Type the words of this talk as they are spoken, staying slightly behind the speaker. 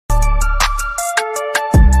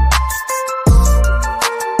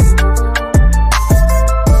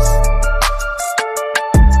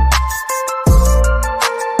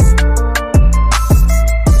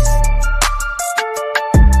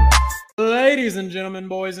Ladies and gentlemen,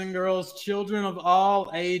 boys and girls, children of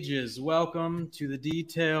all ages, welcome to the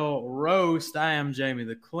Detail Roast. I am Jamie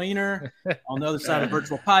the Cleaner. On the other side of the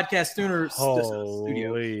virtual podcast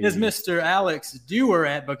studio is Mr. Alex Dewar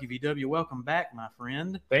at Bucky VW. Welcome back, my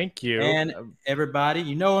friend. Thank you. And everybody,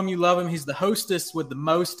 you know him, you love him. He's the hostess with the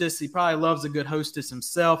mostest. He probably loves a good hostess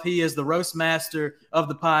himself. He is the roast master of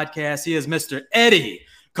the podcast. He is Mr. Eddie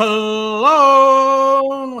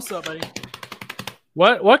Cologne. What's up, buddy?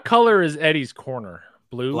 What color is Eddie's corner?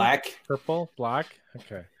 Blue, black, purple, black.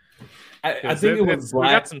 Okay, I think it was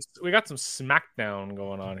black. We got some smackdown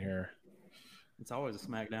going on here. It's always a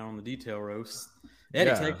smackdown on the Detail Roast.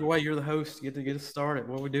 Eddie, take it away. You're the host. Get us started.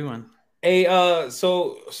 What are we doing? Hey,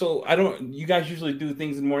 so I don't. You guys usually do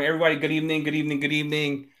things in the morning. Everybody, good evening, good evening, good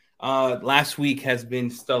evening. Last week has been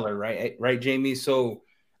stellar, right, Jamie? So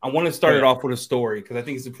I want to start it off with a story because I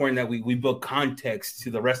think it's important that we build context to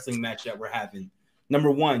the wrestling match that we're having. Number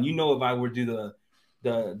one, you know, if I were to do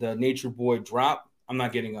the Nature Boy drop, I'm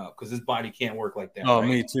not getting up because his body can't work like that. Oh, right?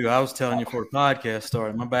 Me too. I was telling you before the podcast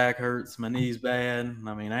started, my back hurts, my knee's bad.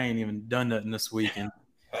 I mean, I ain't even done nothing this weekend.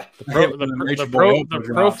 The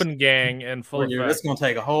Profen gang and full effect. It's going to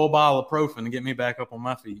take a whole bottle of Profen to get me back up on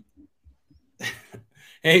my feet.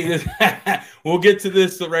 Hey, we'll get to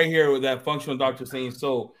this right here with that functional doctor saying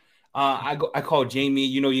so. I called Jamie.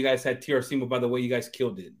 You know, you guys had TRC, but by the way, you guys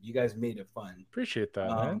killed it. You guys made it fun. Appreciate that,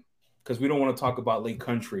 man. Because we don't want to talk about Lake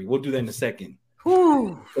Country. We'll do that in a second.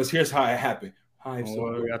 Because here's how it happened. We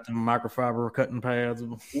got the microfiber cutting pads.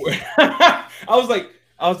 I was like,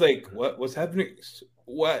 what's happening?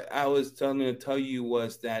 What I was tell you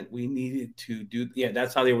was that we needed to do. Yeah,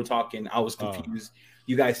 that's how they were talking. I was confused.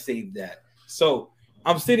 You guys saved that. So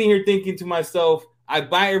I'm sitting here thinking to myself, I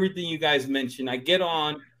buy everything you guys mentioned. I get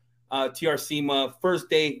on TRCMA, first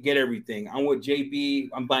day, get everything. I'm with JB.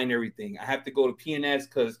 I'm buying everything. I have to go to PNS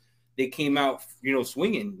because they came out,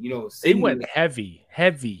 swinging. They went heavy.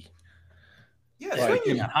 Yeah,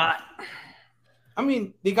 swinging hot. I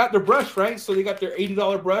mean, they got their brush, right? So they got their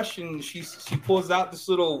 $80 brush, and she pulls out this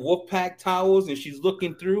little Wolfpack towels, and she's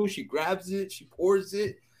looking through. She grabs it, she pours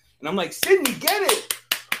it, and I'm like, Sydney, get it.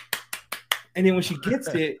 And then when she gets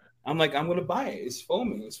it, I'm like, I'm gonna buy it. It's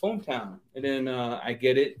foaming. It's Foam Town. And then I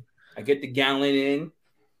get it. I get the gallon in.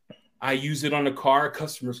 I use it on the car,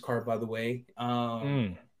 customer's car, by the way.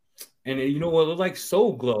 And then, you know what? It looked like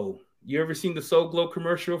Soul Glow. You ever seen the Soul Glow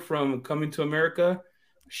commercial from Coming to America?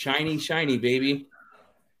 Shiny, shiny, baby,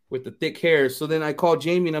 with the thick hair. So then I called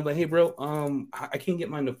Jamie and I'm like, hey, bro, I can't get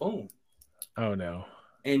mine to phone. Oh no.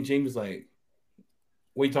 And Jamie's like,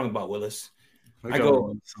 what are you talking about, Willis? I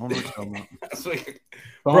go,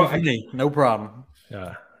 bro, no problem.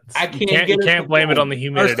 Yeah. You can't blame it on the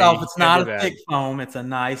humidity. First off, it's not a thick foam; it's a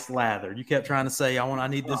nice lather. You kept trying to say, I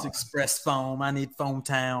need this express foam. I need Foam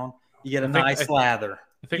Town. You get a nice lather.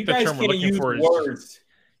 I think the term we're looking for is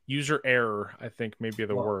user error. I think maybe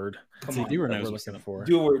the word. Dewar knows what we're looking for.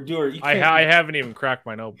 Dewar. I haven't even cracked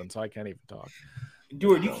mine open, so I can't even talk.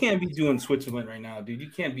 Dewar, you can't be doing Switzerland right now, dude. You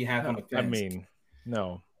can't be half on the fence. I mean,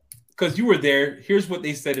 no. Because you were there. Here's what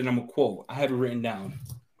they said, and I'm a quote. I have it written down.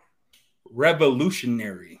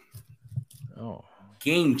 Revolutionary. Oh.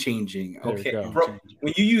 Game-changing. Okay. Bro,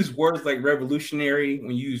 when you use words like revolutionary,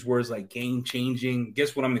 when you use words like game-changing,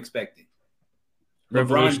 guess what I'm expecting?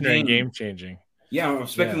 Revolutionary, game-changing. Yeah, I'm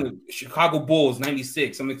expecting the Chicago Bulls,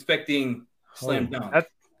 96. I'm expecting slam dunk.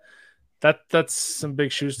 That's some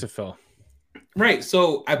big shoes to fill. Right.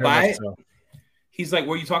 So I buy it. So. He's like,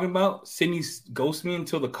 what are you talking about? Sydney ghosts me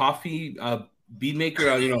until the coffee bead maker,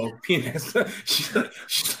 PNS.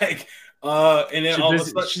 she's like, and then all of a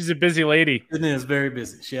sudden, she's a busy lady. Sydney is very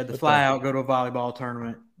busy. She had to fly out, go to a volleyball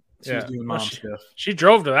tournament. She was doing mom stuff. She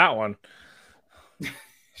drove to that one.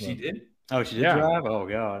 She did? Oh, she did drive? Oh,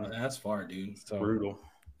 God. That's far, dude. So brutal.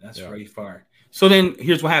 That's very far. So then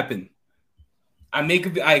here's what happened.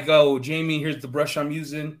 I go, Jamie, here's the brush I'm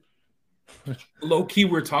using. Low key,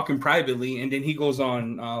 we're talking privately, and then he goes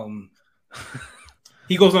on a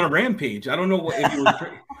rampage. I don't know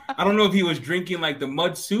if he was drinking like the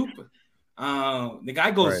mud soup. The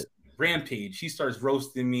guy goes rampage. He starts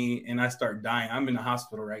roasting me, and I start dying. I'm in the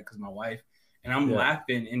hospital, right? Because my wife, and I'm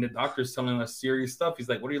laughing, and the doctor's telling us serious stuff. He's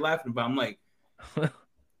like, "What are you laughing about?" I'm like,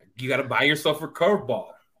 "You got to buy yourself a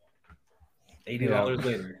curveball." $80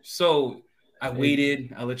 later. So I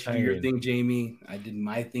waited. I let you do your thing, Jamie. I did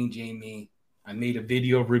my thing, Jamie. I made a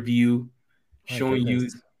video review showing you.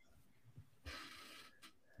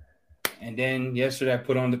 And then yesterday I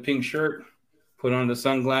put on the pink shirt, put on the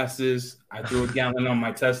sunglasses. I threw a gallon on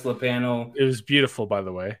my Tesla panel. It was beautiful, by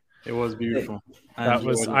the way. It was beautiful. I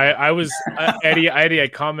was Eddie. I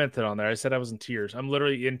commented on there. I said I was in tears. I'm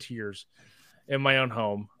literally in tears. in my own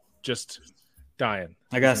home, just dying.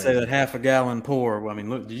 I gotta say that half a gallon pour. I mean,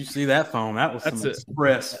 look, did you see that foam? That was some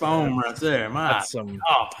express foam right there. My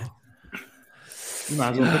God. You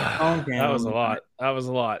might as well put the foam can. That was a lot. That was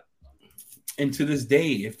a lot. And to this day,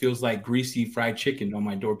 it feels like greasy fried chicken on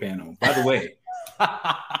my door panel. By the way,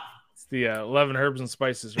 it's the 11 herbs and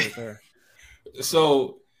spices right there.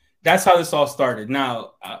 So that's how this all started.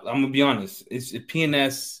 Now, I'm gonna be honest. It's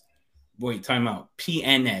PNS. Wait, time out.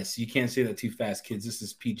 PNS. You can't say that too fast, kids. This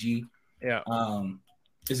is PG. Yeah.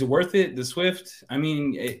 Is it worth it? The Swift. I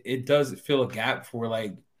mean, it does fill a gap for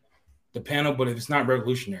like the panel, but if it's not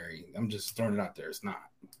revolutionary, I'm just throwing it out there. It's not.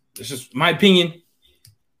 It's just my opinion.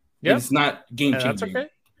 Yeah, it's not game changing. That's okay.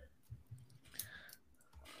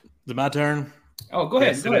 Is it my turn? Oh, go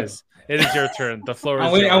ahead. Yes, go ahead. It is your turn. The floor is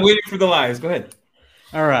I'm waiting for the lies. Go ahead.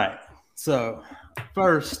 All right. So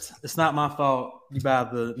first, it's not my fault you buy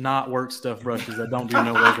the not work stuff brushes that don't do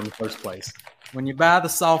no work in the first place. When you buy the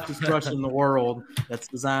softest brush in the world that's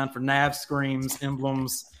designed for nav screens,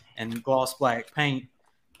 emblems, and gloss black paint,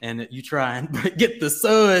 and you try and get the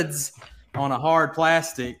suds on a hard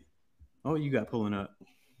plastic, oh, you got pulling up.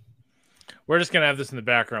 We're just gonna have this in the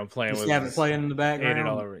background playing. Just have it playing in the background.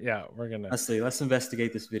 $80. Yeah, we're gonna. Let's see. Let's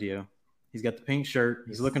investigate this video. He's got the pink shirt.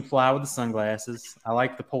 He's looking fly with the sunglasses. I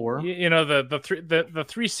like the pour. You know the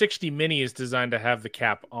 360 Mini is designed to have the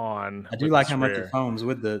cap on. I do like how much it foams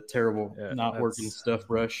with the terrible not working stuff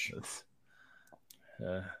brush.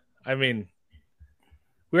 I mean,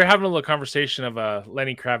 we were having a little conversation of a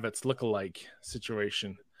Lenny Kravitz lookalike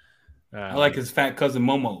situation. I like his fat cousin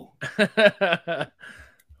Momo.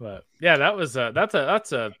 But yeah, that's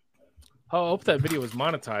a. I hope that video was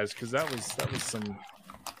monetized because that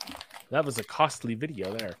was a costly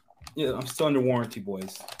video there. Yeah, I'm still under warranty,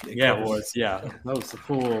 boys. It was. Yeah, that was a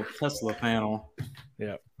full Tesla panel.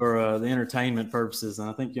 Yeah, for the entertainment purposes, and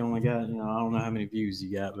I think you only got, I don't know how many views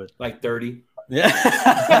you got, but like 30. Yeah,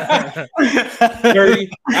 30.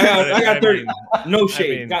 I got 30. No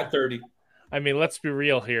shade, got 30. I mean, let's be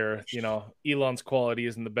real here. Elon's quality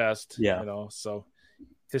isn't the best. Yeah, so.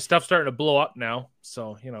 His stuff's starting to blow up now,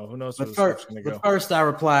 so who knows where the stuff's going to go. But first, I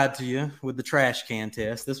replied to you with the trash can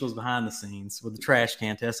test. This was behind the scenes with the trash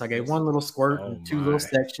can test. I gave one little squirt and two little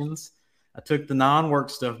sections. I took the non-work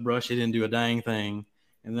stuff brush. It didn't do a dang thing.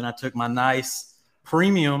 And then I took my nice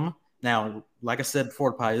premium. Now, like I said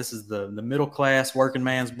before, this is the middle class working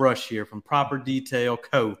man's brush here from Proper Detail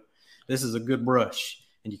Co. This is a good brush.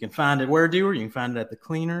 And you can find it where, Dewar? You can find it at the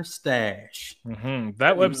Cleaner Stash. Mm-hmm.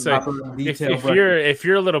 That website. If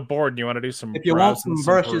you're a little bored and you want to do some, if you want some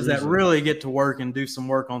brushes that really get to work and do some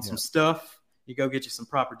work on some stuff, you go get you some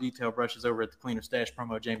Proper Detail brushes over at the Cleaner Stash,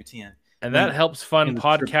 promo Jamie 10. And that helps fund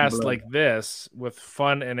podcasts like this with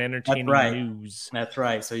fun and entertaining news. That's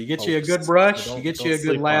right. So you get you a good brush, you get you a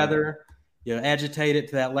good lather, you agitate it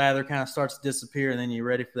to that lather kind of starts to disappear, and then you're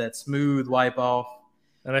ready for that smooth wipe off.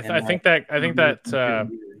 And I think that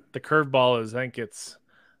the curveball is, I think it's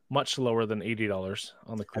much lower than $80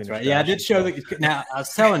 on the Cleaner. That's right. Yeah, I did show that. Now I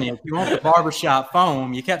was telling you, if you want the barbershop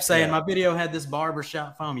foam, you kept saying my video had this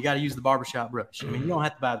barbershop foam. You got to use the barbershop brush. I mean, you don't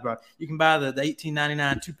have to buy the brush. You can buy the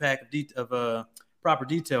 $18.99 2-pack of Proper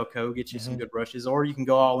Detail Co. Get you some good brushes, or you can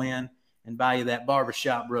go all in and buy you that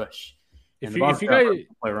barbershop brush.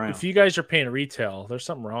 If you guys are paying retail, there's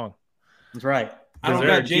something wrong. That's right. I don't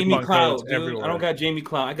got Jamie Cloud, dude. I don't got Jamie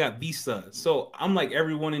Cloud. I got Visa. So I'm like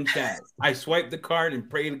everyone in chat. I swipe the card and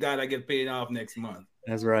pray to God I get paid off next month.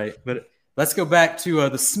 That's right. But let's go back to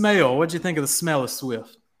the smell. What'd you think of the smell of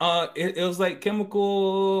Swift? It was like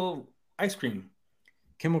chemical ice cream.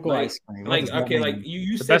 Chemical ice cream.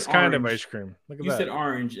 You the said best orange. kind of ice cream. You said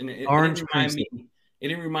orange, and it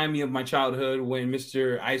didn't remind me of my childhood when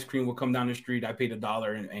Mr. Ice Cream would come down the street. I paid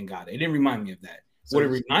 $1 and got it. It didn't remind me of that. So what it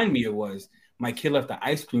reminded me of was my kid left the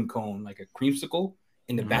ice cream cone, like a creamsicle,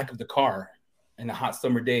 in the back of the car in a hot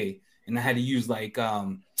summer day. And I had to use like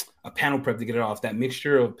a panel prep to get it off. That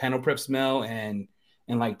mixture of panel prep smell and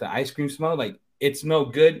like the ice cream smell, like it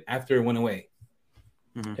smelled good after it went away.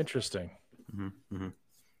 Interesting.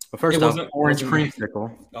 But first off, orange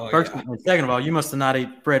creamsicle. Second of all, you must have not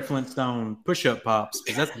ate Fred Flintstone push-up pops,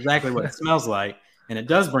 because that's exactly what it smells like. And it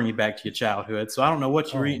does bring you back to your childhood. So I don't know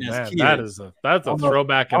what you were eating as a kid. That's a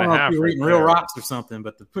throwback and a half. I don't know if you were eating real rocks or something,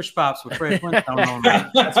 but the push pops with Fred Flintstone on them,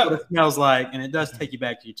 that's what it smells like. And it does take you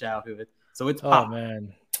back to your childhood. So it's pop. Oh,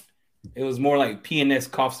 man. It was more like PNS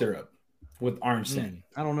cough syrup. with orange scent.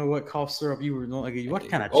 I don't know what cough syrup you were like. What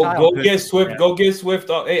kind of go get Swift. Go get Swift.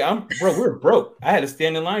 Oh, hey, we're broke. I had to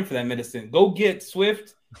stand in line for that medicine. Go get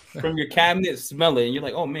Swift from your cabinet, smell it, and you're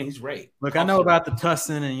like, oh man, he's right. Look, I know about the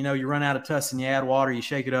Tussin, and you run out of Tussin, you add water, you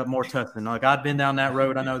shake it up, more Tussin. Like I've been down that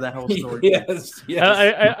road. I know that whole story. Yes.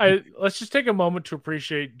 I let's just take a moment to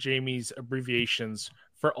appreciate Jamie's abbreviations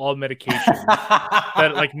for all medications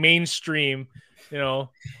that like mainstream.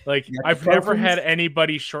 I've never had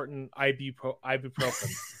anybody shorten ibuprofen.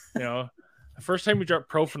 The first time he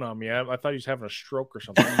dropped Profen on me, I thought he was having a stroke or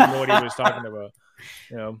something. I didn't know what he was talking about.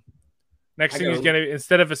 Next thing he's gonna,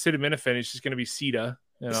 instead of acetaminophen, it's just gonna be Ceta.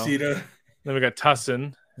 Ceta. Then we got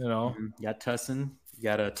Tussin. You got Tussin. You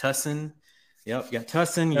got a Tussin. Yep. You got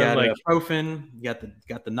Tussin. You got a Profen. You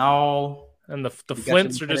got the Nol. And the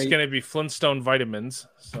Flints are just gonna be Flintstone vitamins.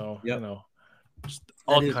 So just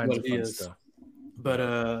all kinds of fun stuff.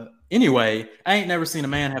 But anyway, I ain't never seen a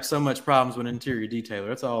man have so much problems with an interior detailer.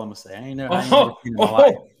 That's all I'm gonna say. I ain't never seen it in my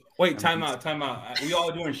life. Wait, time out. We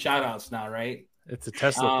all doing shout outs now, right? It's a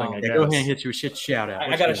Tesla thing, I guess. Go ahead and hit you a shout out.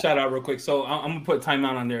 I got a shout out real quick. So I'm gonna put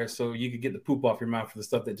timeout on there so you can get the poop off your mouth for the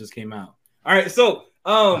stuff that just came out. All right, so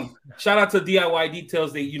shout out to DIY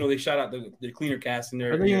Details. They shout out the cleaner cast in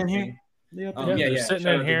there. Are they in here? Yeah. Sitting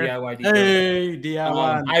in here. DIY Details. Hey,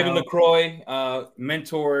 DIY. Ivan LaCroix,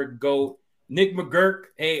 mentor, GOAT. Nick McGurk.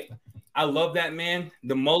 Hey, I love that man.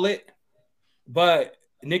 The mullet, but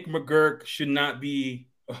Nick McGurk should not be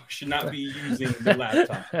using the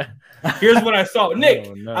laptop. Here's what I saw. Nick,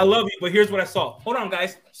 I love you, but here's what I saw. Hold on,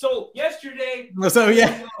 guys. So yesterday.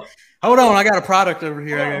 Hold on. I got a product over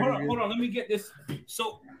here. Hold on. Let me get this.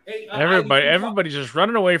 So hey, everybody's just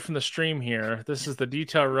running away from the stream here. This is the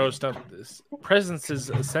Detail Roast. This presence is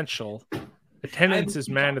essential. Attendance is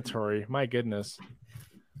mandatory. My goodness.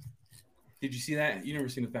 Did you see that? You never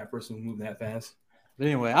seen a fat person move that fast. But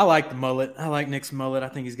anyway, I like the mullet. I like Nick's mullet. I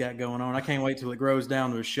think he's got going on. I can't wait till it grows down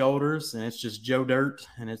to his shoulders and it's just Joe Dirt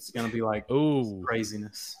and it's going to be like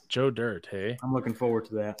craziness. Joe Dirt, hey? I'm looking forward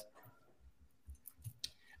to that.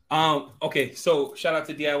 Okay, so shout out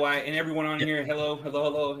to DIY and everyone on here.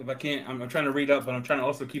 Hello. If I can't, I'm trying to read up, but I'm trying to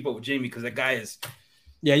also keep up with Jamie because that guy is.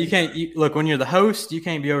 Yeah, you can't look when you're the host. You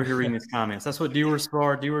can't be over here reading his comments. That's what Dewar's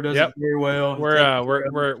for. Dewar does it very well.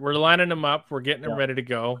 We're lining them up. We're getting them ready to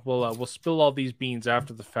go. We'll spill all these beans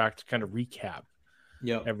after the fact to kind of recap.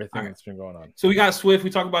 Everything that's been going on. So we got Swift.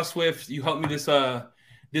 We talked about Swift. You helped me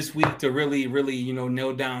this week to really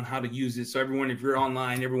nail down how to use it. So everyone, if you're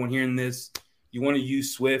online, everyone hearing this, you want to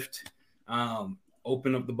use Swift.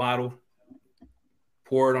 Open up the bottle.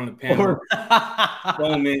 Pour it on the panel,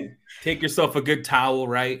 foam it. Take yourself a good towel,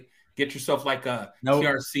 right? Get yourself like a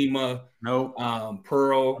TR-Sema,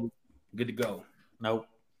 Pearl. Good to go. You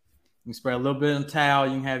can spray a little bit on the towel.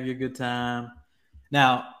 You can have you a good time.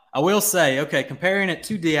 Now, I will say, comparing it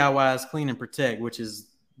to DIY's Clean and Protect, which is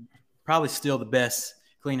probably still the best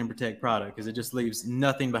Clean and Protect product because it just leaves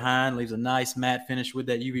nothing behind, leaves a nice matte finish with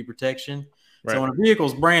that UV protection. Right. So when a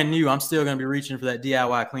vehicle's brand new, I'm still going to be reaching for that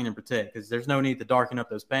DIY Clean and Protect because there's no need to darken up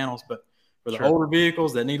those panels. But for the older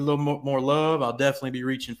vehicles that need a little more love, I'll definitely be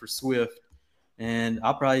reaching for Swift. And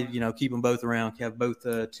I'll probably, keep them both around. Have both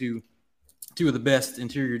two of the best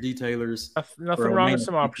interior detailers. Nothing wrong with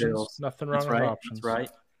some options. Nothing wrong with options. That's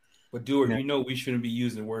right. But we shouldn't be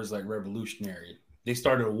using words like revolutionary. They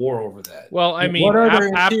started a war over that. Well, I mean, what other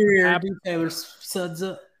interior detailers suds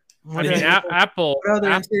up? Apple. What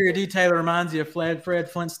other interior detailer reminds you of Fred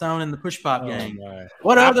Flintstone and the Push Pop Gang?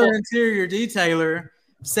 What other interior detailer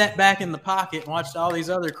sat back in the pocket and watched all these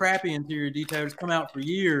other crappy interior detailers come out for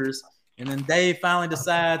years, and then Dave finally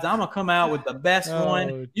decides, I'm going to come out with the best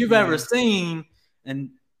one you've ever seen,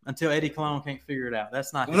 and until Eddie Cologne can't figure it out.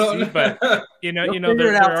 That's not but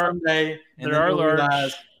there are someday, and there are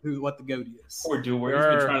realize what the goat is. Poor Dewar, he's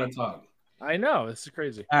been trying to talk. I know, this is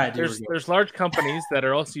crazy. All right, there's large companies that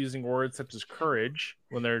are also using words such as courage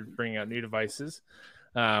when they're bringing out new devices.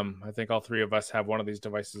 I think all three of us have one of these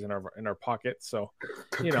devices in our pocket. So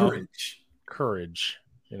courage. Courage.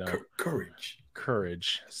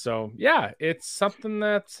 So yeah, it's something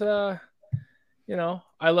that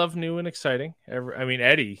I love new and exciting.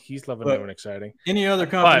 Eddie, he's loving new and exciting. Any other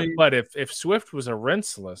company? But if Swift was a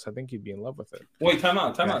rinseless, I think he'd be in love with it. Wait, time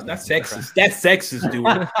out. That's sexist. That's sexist, dude.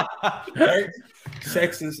 Right?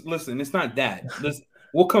 Sexist. Listen, it's not that.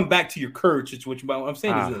 We'll come back to your courage situation. But what I'm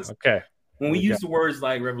saying is this. Okay. When we use the words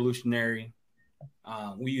like revolutionary,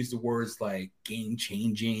 we use the words like game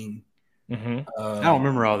changing. Mm-hmm. I don't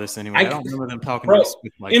remember all this anyway. I don't remember them talking about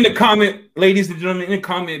like in the comment, ladies and gentlemen, in the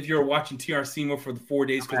comment if you're watching TR-Sema for the 4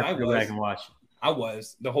 days, because I go back and watch. I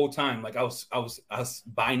was the whole time. Like I was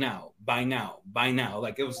buy now.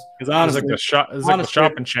 Like it was. Because honestly, it's like the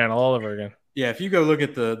shopping channel all over again. Yeah, if you go look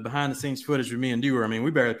at the behind the scenes footage with me and Dewar, I mean,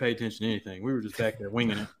 we barely paid attention to anything. We were just back there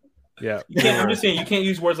winging it. Yeah, I'm just saying you can't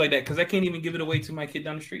use words like that because I can't even give it away to my kid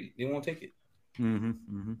down the street. They won't take it.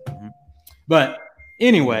 But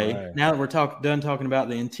anyway, now that we're done talking about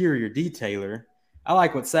the interior detailer, I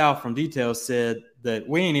like what Sal from Details said, that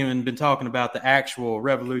we ain't even been talking about the actual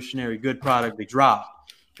revolutionary good product they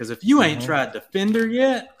dropped. Because if you ain't tried Defender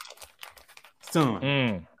yet,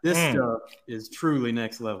 son, this stuff is truly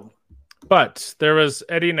next level. But there was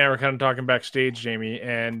Eddie and I were kind of talking backstage, Jamie,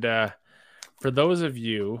 and for those of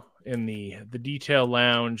you in the Detail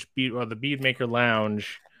Lounge or the Beadmaker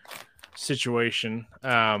Lounge situation,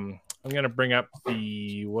 I'm going to bring up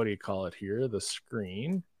the, what do you call it here? The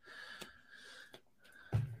screen.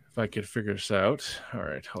 If I could figure this out. All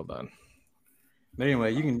right, hold on. But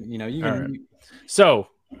anyway, you can. Right. So,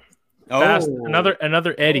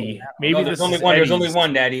 another Eddie. Maybe there's only one. There's only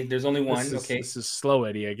one, Daddy. There's only one. This is slow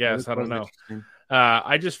Eddie, I guess. I don't know.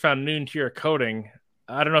 I just found Noon Tier Coding.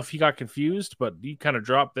 I don't know if he got confused, but he kind of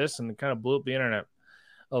dropped this and kind of blew up the internet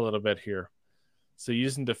a little bit here. So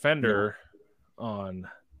using Defender on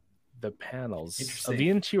the panels of the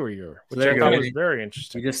interior, which I thought was very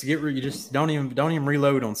interesting. You just don't even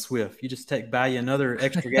reload on Swift. You just buy you another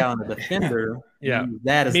extra gallon of Defender. Yeah,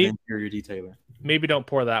 that is the interior detailer. Maybe don't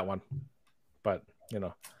pour that one, but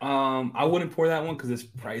I wouldn't pour that one because it's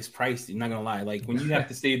pricey. I'm not gonna lie. Like when you have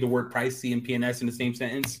to say the word pricey and PNS in the same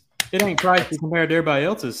sentence, it ain't pricey compared to everybody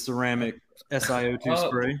else's ceramic SiO2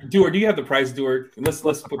 spray. Dewar, do you have the price, Dewar? Let's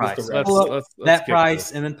put this to rest. Pull up that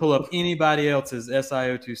price and then pull up anybody else's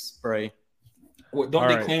SiO2 spray. Well, don't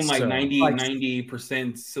they claim like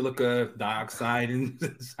 90% silica dioxide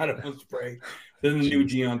inside of a spray? Then the new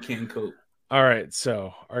Geon can coat. All right,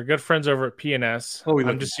 so our good friends over at PNS,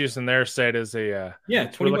 I'm just using their site as a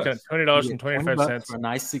 $20. We're looking at $20.25 for a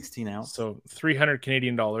nice 16 ounce. So 300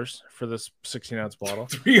 Canadian dollars for this 16 ounce bottle.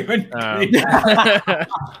 300.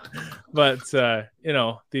 But the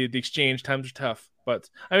exchange times are tough. But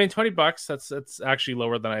I mean, $20. That's actually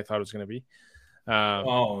lower than I thought it was going to be.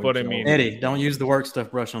 But I mean, Eddie, don't use the work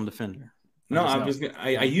stuff brush on Defender. No, I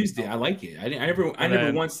used it. I like it. I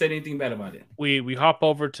never once said anything bad about it. We hop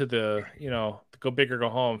over to the go big or go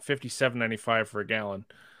home, $57.95 for a gallon.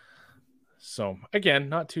 So again,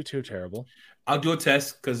 not too terrible. I'll do a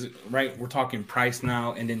test because we're talking price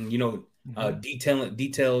now, and then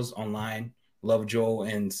details online. Love Joel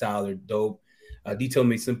and Sal, they're dope. Detail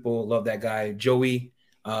Made Simple, love that guy. Joey,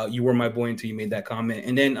 you were my boy until you made that comment,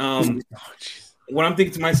 and then what I'm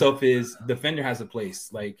thinking to myself is Defender has a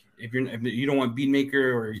place. Like if you don't want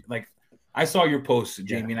Beadmaker or like I saw your post,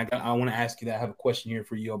 Jamie, and I want to ask you that. I have a question here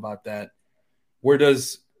for you about that. Where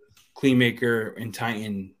does CleanMaker and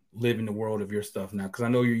Titan live in the world of your stuff now? Because I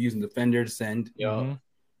know you're using Defender to send. Yeah.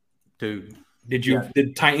 Dude,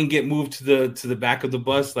 did Titan get moved to the back of the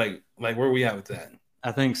bus? Like where are we at with that?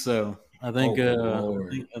 I think so. I think.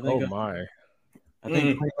 My. I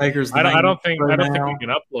think CleanMaker's. I don't think we can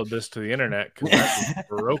upload this to the internet because I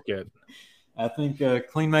broke it. I think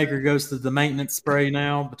CleanMaker goes to the maintenance spray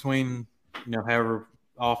now between however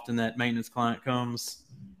often that maintenance client comes,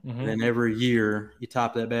 and then every year you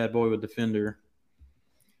top that bad boy with Defender.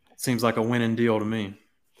 Seems like a winning deal to me.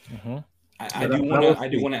 I do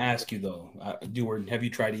want to ask you though, Dewar, have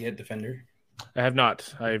you tried it yet, Defender? I have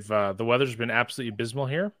not. I've the weather's been absolutely abysmal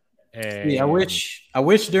here. And I wish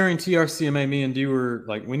during TRCMA me and Dewar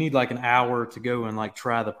we need an hour to go and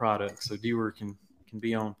try the product so Dewar can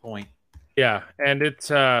be on point. Yeah, and it's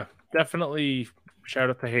definitely shout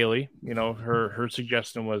out to Haley. Her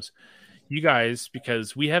suggestion was you guys,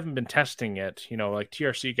 because we haven't been testing it, like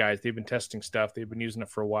TRC guys, they've been testing stuff. They've been using it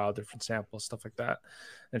for a while, different samples, stuff like that.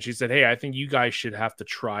 And she said, hey, I think you guys should have to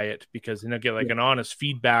try it because get an honest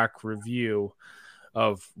feedback review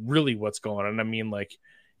of really what's going on. I mean, if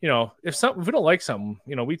we don't like something,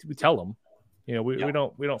 we tell them, we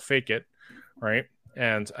don't fake it. Right.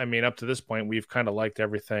 And I mean, up to this point, we've kind of liked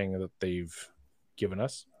everything that they've given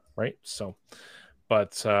us. Right. So,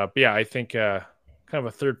 but yeah, I think kind of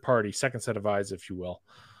a third party, second set of eyes, if you will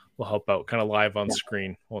help out kind of live on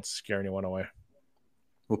screen. Won't scare anyone away.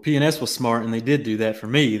 Well, PNS was smart and they did do that for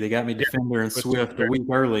me. They got me Defender and Swift a week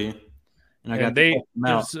early. And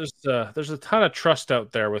there's a ton of trust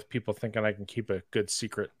out there with people thinking I can keep a good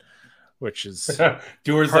secret, which is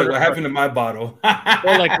Dewar's what happened to my bottle.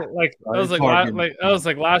 Well, I was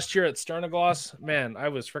like last year at Sternagloss, man, I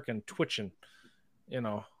was freaking twitching.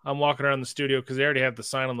 I'm walking around the studio because they already have the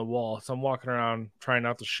sign on the wall, so I'm walking around trying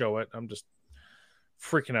not to show it. I'm just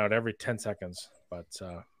freaking out every 10 seconds. But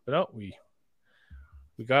no, we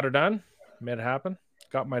we got her done. Made it happen.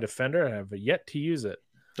 Got my Defender. I have yet to use it.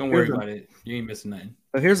 Don't worry about it. You ain't missing nothing.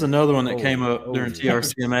 But here's another one that came up during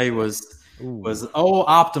TRCMA was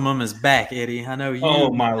Optimum is back, Eddie. I know you.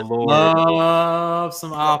 Oh my Lord, love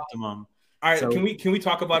some Optimum. All right, so, can we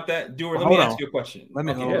talk about that, Dewar? Let me ask you a question.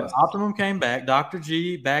 Optimum came back. Dr.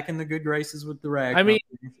 G back in the good graces with the rag. I mean,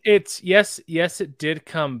 it's yes, it did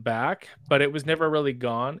come back, but it was never really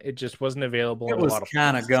gone. It just wasn't available. It was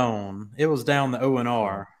kind of gone. It was down the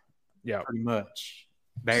O&R. Yeah, pretty much,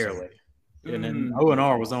 barely. And then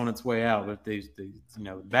O&R was on its way out, but these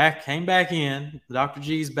came back in. Dr.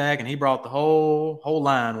 G's back, and he brought the whole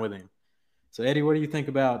line with him. So, Eddie, what do you think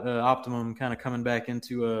about Optimum kind of coming back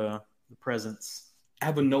into the presence? I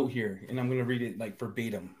have a note here, and I'm going to read it like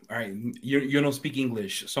verbatim. All right, you don't speak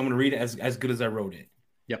English, so I'm going to read it as good as I wrote it.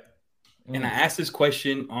 Yep. And I asked this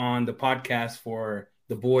question on the podcast for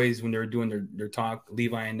the boys when they were doing their talk,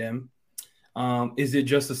 Levi and them. Is it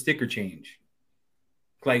just a sticker change?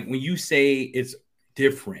 Like when you say it's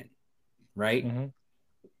different, right? Mm-hmm.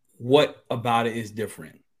 What about it is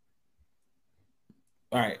different?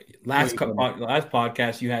 All right. Last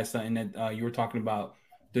podcast, you had something that you were talking about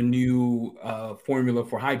the new formula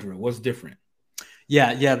for Hydra. What's different?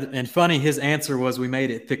 Yeah. And funny, his answer was we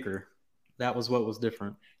made it thicker. That was what was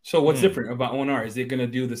different. So what's different about O&R? Is it going to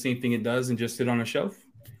do the same thing it does and just sit on a shelf?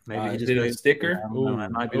 Maybe he just did a sticker.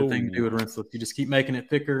 That might be the thing to do with rinseless. You just keep making it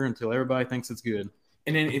thicker until everybody thinks it's good.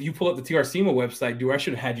 And then if you pull up the TRCMA website, I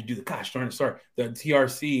should have had you do the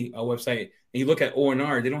TRC website, and you look at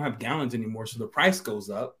O&R, they don't have gallons anymore, so the price goes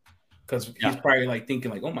up because he's probably like thinking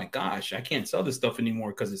like, oh my gosh, I can't sell this stuff anymore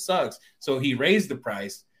because it sucks. So he raised the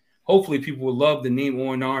price. Hopefully people will love the name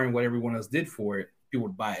O&R and what everyone else did for it. People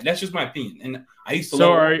would buy it. That's just my opinion. And I used to.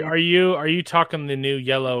 So are you talking the new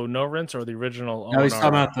yellow no rinse or the original O&R? No, he's talking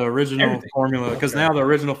about the original formula because now the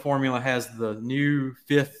original formula has the new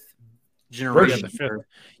 5th generation.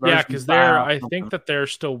 Yeah, because I think that they're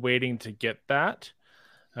still waiting to get that.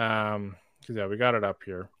 Because we got it up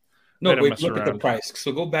here. No, wait, look at the price.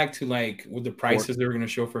 So go back to like with the prices they were going to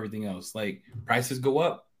show for everything else. Like prices go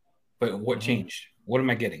up, but what changed? What am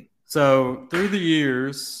I getting? So through the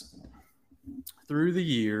years,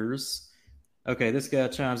 okay, this guy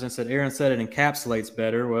chimes in and said, Aaron said it encapsulates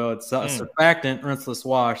better. Well, it's a surfactant rinseless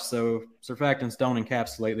wash, so surfactants don't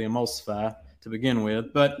encapsulate, they emulsify to begin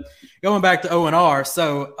with. But going back to O&R,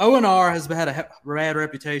 so O&R has had a bad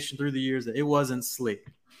reputation through the years that it wasn't slick.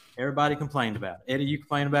 Everybody complained about it. Eddie, you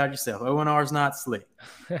complain about it yourself. O&R is not slick.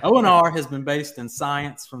 O&R has been based in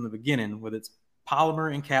science from the beginning with its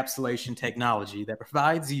polymer encapsulation technology that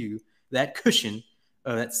provides you that cushion,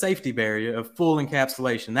 that safety barrier of full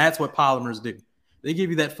encapsulation. That's what polymers do. They give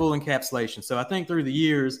you that full encapsulation. So I think through the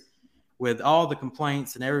years, with all the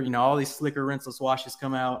complaints and all these slicker rinseless washes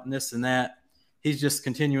come out and this and that, he's just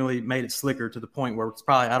continually made it slicker to the point where it's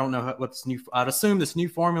probably, I don't know what's new. I'd assume this new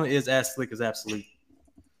formula is as slick as Absolute.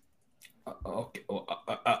 Okay.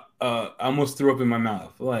 I almost threw up in my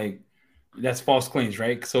mouth. Like, that's false claims,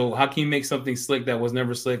 right? So how can you make something slick that was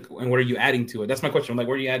never slick? And what are you adding to it? That's my question. I'm like,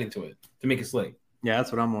 what are you adding to it to make it slick? Yeah,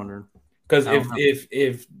 that's what I'm wondering. Because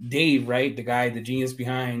if Dave, right, the guy, the genius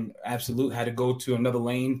behind Absolute, had to go to another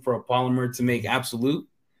lane for a polymer to make Absolute,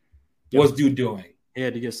 what's dude doing? He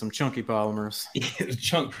had to get some chunky polymers.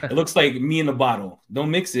 It looks like me in the bottle. Don't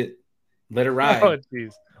mix it. Let it ride. Oh,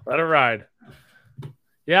 geez. Let it ride.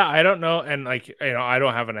 Yeah, I don't know. And I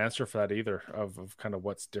don't have an answer for that either of kind of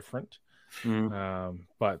what's different.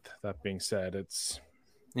 But that being said, it's.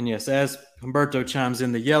 And yes, as Humberto chimes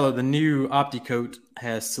in, the new OptiCoat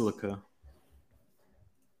has silica.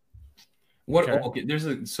 What? Okay,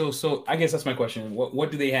 so I guess that's my question.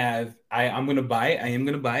 What do they have? I'm gonna buy it. I am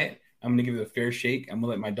gonna buy it. I'm gonna give it a fair shake. I'm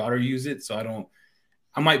gonna let my daughter use it, so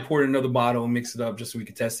I might pour it in another bottle and mix it up just so we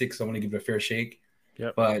can test it. Because I want to give it a fair shake.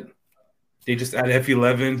 Yep. But they just add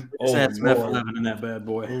F11. Add some F11 in that bad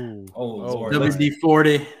boy. Lord.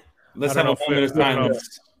 WD-40. Let's have a moment of time.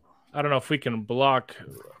 I don't know if we can block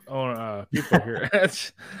people here.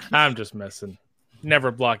 I'm just messing.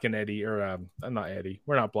 Never blocking Eddie or not Eddie.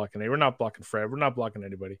 We're not blocking Eddie. We're not blocking Fred. We're not blocking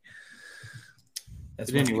anybody.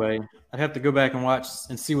 But anyway, I'd have to go back and watch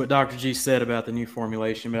and see what Dr. G said about the new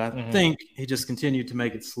formulation, but I think he just continued to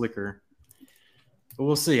make it slicker. But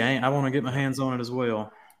we'll see. I want to get my hands on it as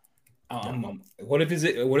well. What if it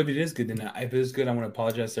is good? Then if it is good, I want to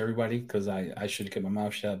apologize to everybody because I should have kept my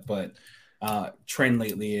mouth shut. But trend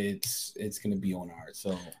lately, it's going to be O&R.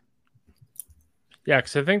 So yeah,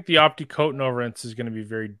 because I think the OptiCoat No Rinse is going to be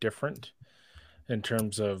very different in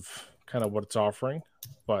terms of kind of what it's offering.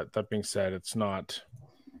 But that being said, it's not.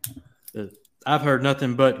 I've heard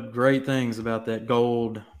nothing but great things about that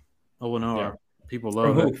gold O&R. People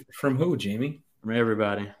love it. From who, Jamie? From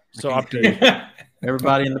everybody. So updated.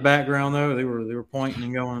 Everybody in the background though, they were pointing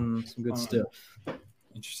and going some good stuff.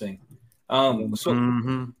 Interesting.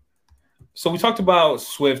 So we talked about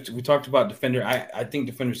Swift. We talked about Defender. I think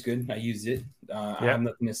Defender's good. I used it. I have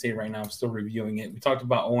nothing to say right now. I'm still reviewing it. We talked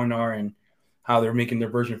about ONR and how they're making their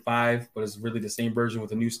version 5, but it's really the same version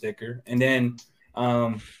with a new sticker. And then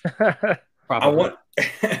I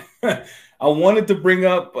wanted to bring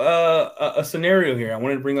up a scenario here. I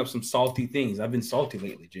wanted to bring up some salty things. I've been salty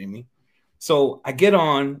lately, Jamie. So I get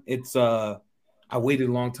on. I waited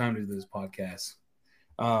a long time to do this podcast.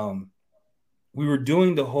 We were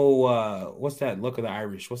doing the whole what's that look of the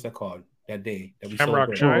Irish? What's that called? That day that we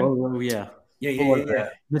Shamrock Shine. Oh, yeah.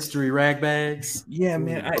 Mystery rag bags. Yeah,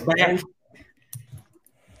 man.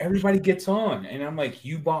 Everybody gets on, and I'm like,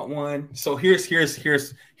 you bought one. So here's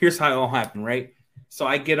how it all happened, right? So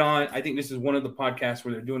I get on. I think this is one of the podcasts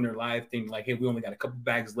where they're doing their live thing. Like, hey, we only got a couple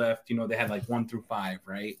bags left. You know, they had like 1 through 5,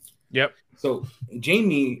 right? Yep. So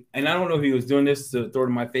Jamie, and I don't know if he was doing this to throw it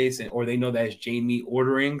in my face, or they know that it's Jamie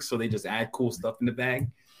ordering, so they just add cool stuff in the bag.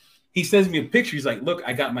 He sends me a picture. He's like, look,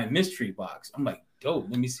 I got my mystery box. I'm like, dope.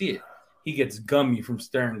 Let me see it. He gets gummy from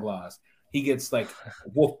Sternglass. He gets like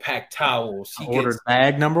Wolfpack towels. He ordered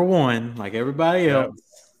bag number 1, like everybody else.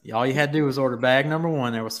 All you had to do was order bag number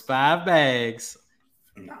 1. There was 5 bags.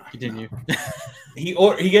 Continue.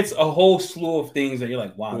 He gets a whole slew of things that you're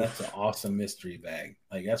like, wow, that's an awesome mystery bag.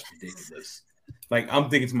 Like, that's ridiculous. Like, I'm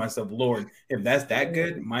thinking to myself, Lord, if that's that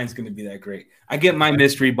good, mine's going to be that great. I get my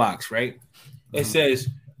mystery box, right? It says,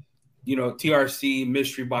 you know, TRC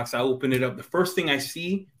mystery box. I open it up. The first thing I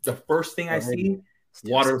see,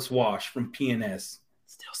 waterless wash from PNS.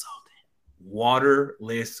 Still salty.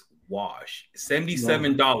 Waterless wash.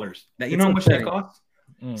 $77. Now, you know how much that costs?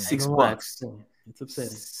 $6. It's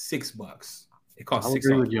upsetting. $6. It costs $6. I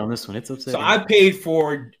agree with you on this one. It's upsetting. So I paid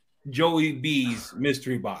for Joey B's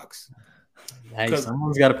mystery box. Hey,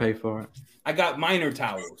 someone's got to pay for it. I got minor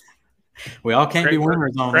towels. We all can't be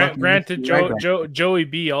winners on. Granted, Joey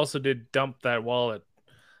B also did dump that wallet.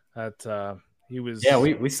 That he was. Yeah,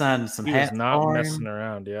 we signed some hats. Was not messing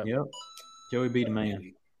around. Yeah. Yep. Joey B the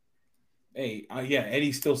man. Hey, yeah,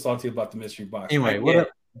 Eddie's still salty about the mystery box. Anyway, what up?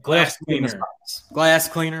 Glass cleaner. Glass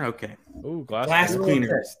cleaner. Okay. Ooh, glass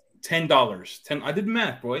cleaner. $10. I did the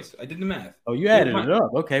math, boys. I did the math. Oh, you added it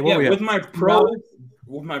up. Okay. What with my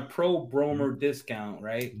pro Bromer discount,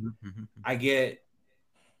 right? I get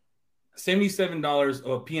 $77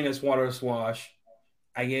 of PNS waterless wash.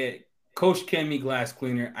 I get Coach Kemi glass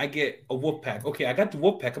cleaner. I get a Wolfpack. Okay, I got the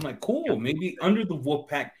Wolfpack. I'm like, cool. Maybe under the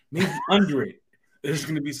Wolfpack, maybe under it, there's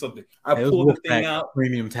gonna be something. I pulled the thing out.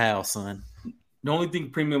 Premium towel, son. The only thing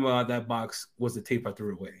premium about that box was the tape I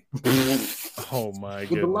threw away. Oh my god!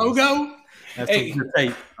 With the logo. That's your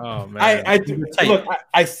tape. Oh man!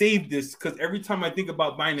 I saved this because every time I think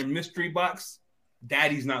about buying a mystery box,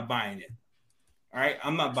 Daddy's not buying it. All right,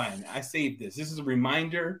 I'm not buying it. I saved this. This is a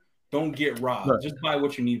reminder. Don't get robbed. Look, just buy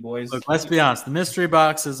what you need, boys. Look, let's be honest. The mystery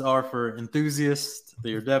boxes are for enthusiasts.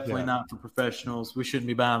 They are definitely not for professionals. We shouldn't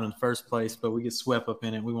be buying them in the first place, but we get swept up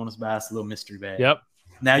in it. We want to buy us a little mystery bag. Yep.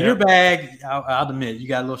 Now, your bag, I'll admit, you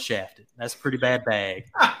got a little shafted. That's a pretty bad bag.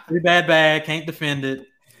 Pretty bad bag. Can't defend it.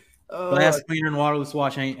 Glass cleaner and waterless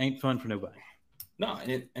wash ain't fun for nobody. No,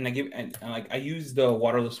 I used the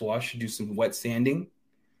waterless wash to do some wet sanding,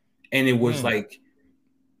 and it was like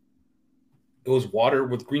it was water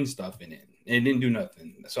with green stuff in it. And it didn't do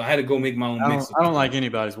nothing. So I had to go make my own mix. I don't like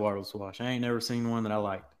anybody's waterless wash. I ain't never seen one that I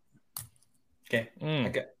liked. Okay,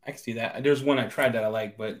 I can see that. There's one I tried that I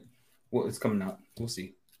like, but it's coming out. We'll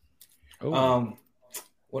see. Oh.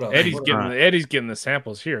 What else? Eddie's getting the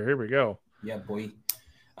samples here. Here we go. Yeah, boy.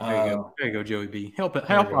 There you go, Joey B. Help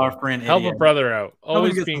our friend. Help Eddie a brother out.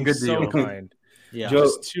 Always being good so deal. kind. Yeah,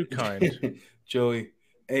 just too kind. Joey,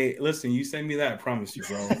 hey, listen, you send me that. I promise you,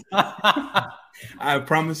 bro. I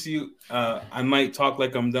promise you. I might talk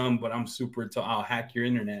like I'm dumb, but I'm super. I'll hack your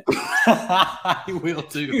internet. I will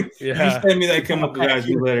too. Yeah. You send me that chemical guys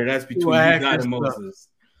letter. That's between you, God, and Moses.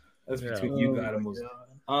 That's between you, God, and Moses.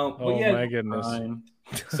 Oh my goodness.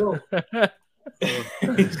 So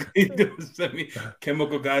he's gonna send me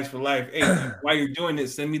chemical guys for life. Hey, while you're doing it,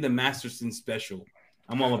 send me the Masterson special.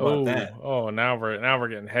 I'm all about that. Oh, now we're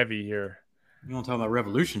getting heavy here. You want to talk about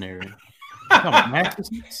revolutionary?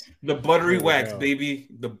 The buttery wax, baby.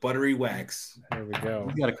 The buttery wax. There we go.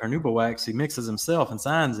 He's got a carnauba wax. He mixes himself and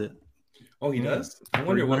signs it. Oh, he does. I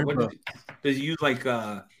wonder what does he use, like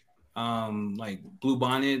Blue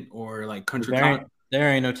Bonnet or like Country Top? There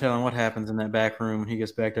ain't no telling what happens in that back room when he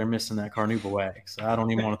gets back there missing that carnauba wax. I don't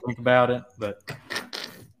even want to think about it, but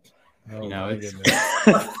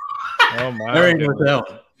Oh my! There ain't no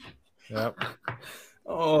telling. Yep.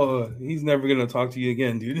 Oh, he's never gonna talk to you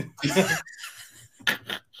again, dude.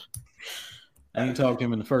 I didn't talk to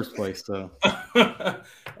him in the first place, so.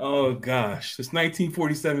 Oh gosh, it's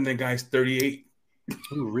 1947. That guy's 38.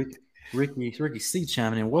 Ooh, Ricky C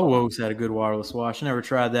chiming in. Whoa-Wo's had a good wireless wash. I never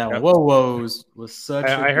tried that one. Whoa-Wo's was such.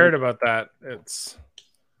 I heard about that.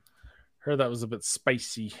 Heard that was a bit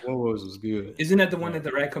spicy. Whoa-Wo's was good. Isn't that the one that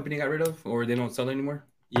the Rag Company got rid of, or they don't sell anymore?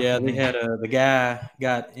 Yeah, they had the guy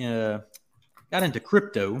got into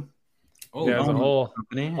crypto. Oh, yeah,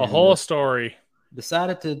 a whole story.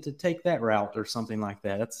 Decided to take that route or something like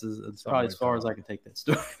that. That's probably as far as I can take that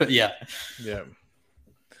story. But yeah.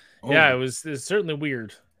 Oh. Yeah, it was certainly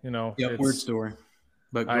weird. Weird story.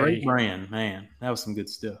 But great brand, man. That was some good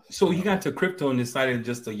stuff. So he got to crypto and decided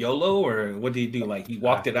just to YOLO, or what did he do? Like he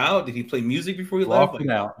walked it out? Did he play music before he left? Walked it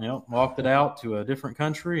out. Yep, walked it out to a different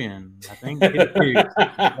country, and I think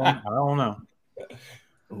I don't know.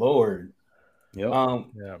 Lord. Yep.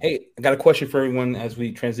 Hey, I got a question for everyone as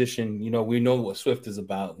we transition. We know what Swift is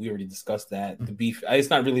about. We already discussed that. The beef. It's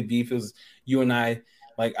not really beef. It was you and I.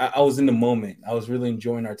 Like I was in the moment. I was really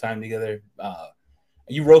enjoying our time together.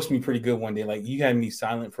 You roasted me pretty good one day. Like you had me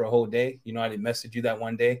silent for a whole day. I didn't message you that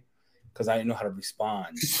one day because I didn't know how to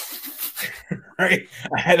respond. Right?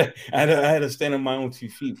 I had to stand on my own 2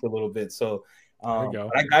 feet for a little bit. So but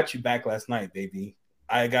I got you back last night, baby.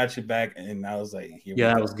 I got you back, and I was like,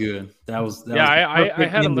 that was good. I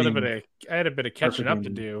had a bit of catching up to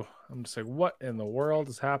do. I'm just like, what in the world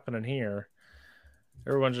is happening here?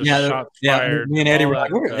 Everyone just shots fired. Me and Eddie were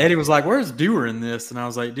like, Eddie was like, "Where's Dewar in this?" And I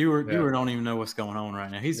was like, Dewar don't even know what's going on right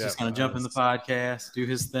now. He's just gonna jump in the podcast, do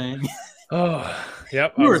his thing. Oh,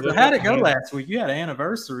 yep. Dewar, so how'd it go last week? You had an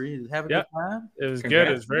anniversary. Did you have a good time? It was good.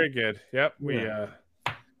 It was very good. Yep.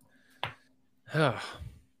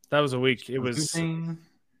 That was a week. It was poutine.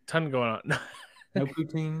 Ton going on. No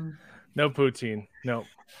poutine. No poutine. No.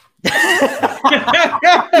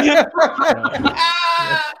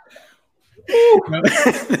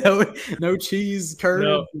 No cheese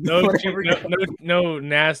curd. No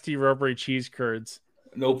nasty rubbery cheese curds.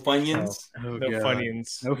 No Funyuns. No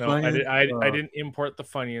Funyuns. No Funyuns. I didn't import the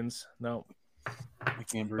Funyuns. No. I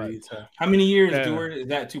can't breathe. How many years, Dewar? Is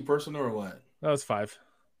that too personal or what? That was 5.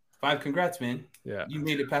 5. Congrats, man. Yeah. You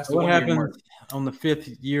made it past the 1 year mark. On the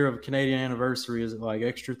 5th year of Canadian anniversary? Is it like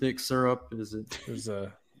extra thick syrup? Is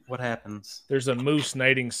it? What happens? There's a moose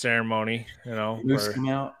knighting ceremony. Moose come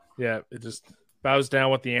out. Yeah, it just bows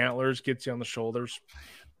down with the antlers, gets you on the shoulders.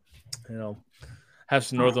 Have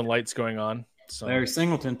some Northern Lights going on. So. Larry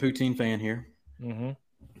Singleton, poutine fan here. Mm-hmm.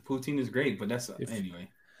 Poutine is great, but that's anyway.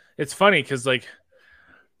 It's funny because like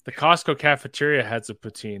the Costco cafeteria has a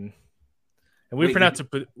poutine, and we pronounce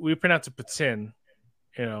it poutine.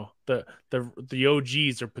 The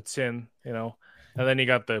OGs are poutine. And then you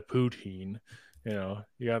got the poutine. You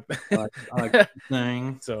got I like the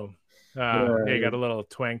thing. So you got a little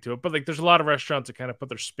twang to it, but like there's a lot of restaurants that kind of put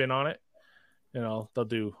their spin on it. They'll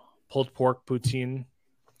do pulled pork poutine.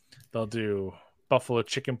 They'll do buffalo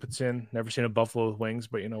chicken poutine. Never seen a buffalo with wings,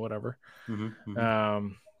 but whatever. Mm-hmm.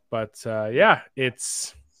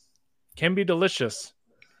 It's can be delicious.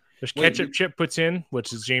 There's ketchup chip poutine,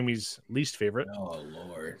 which is Jamie's least favorite. Oh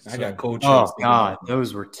Lord, I got cold chills. Oh God,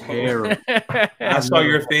 those were terrible. I saw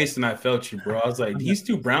your face and I felt you, bro. I was like, he's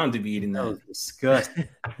too brown to be eating that. That was disgusting.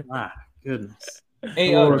 My goodness.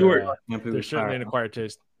 Hey, Dewar, there's certainly an acquired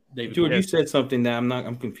taste. Dewar, you said something that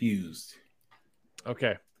I'm confused.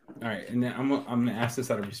 Okay. All right, and then I'm gonna ask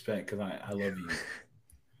this out of respect because I love you.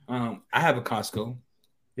 I have a Costco.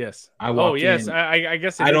 Yes. I walk in. I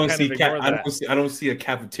guess I don't see a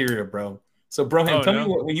cafeteria, bro. So, bro, tell me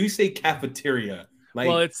when you say cafeteria, like,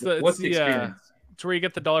 what's the experience? It's where you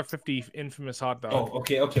get the $1.50 infamous hot dog. Oh,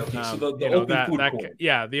 okay. So the open food court.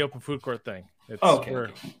 Yeah, the open food court thing. It's when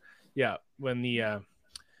that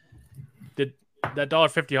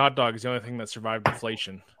 $1.50 hot dog is the only thing that survived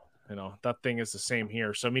inflation. That thing is the same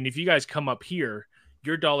here. So I mean, if you guys come up here,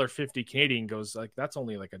 your $1.50 Canadian goes like that's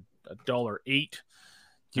only like a $1.08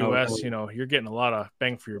 US. You're getting a lot of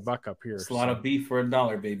bang for your buck up here. It's a lot of beef for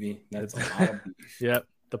 $1, baby. That's a lot of beef. Yeah,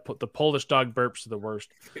 the Polish dog burps are the worst.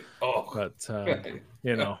 Oh, but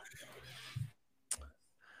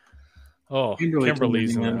Oh,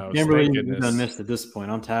 Kimberly's in the house. Kimberly, you done missed at this point.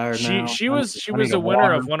 I'm tired now. She was a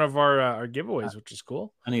winner of one of our giveaways, which is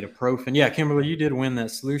cool. I need a Profen. Yeah, Kimberly, you did win that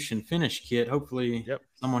Solution Finish kit. Hopefully,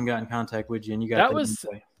 someone got in contact with you and you got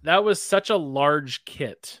that was such a large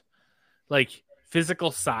kit, like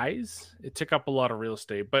physical size. It took up a lot of real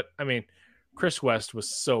estate, but I mean, Chris West was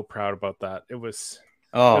so proud about that. It was.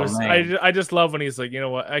 Man. I just love when he's like, you know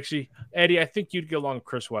what? Actually, Eddie, I think you'd get along with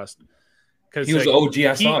Chris West. because he was the OG.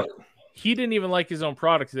 I saw it. He didn't even like his own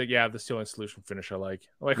product. He's like, "Yeah, this is the only solution finish I like."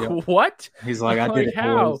 I'm like, "What?" He's like, "I did it,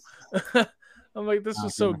 how?" I'm like, "This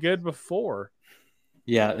was so good before."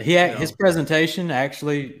 Yeah, his presentation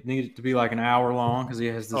actually needed to be like an hour long because he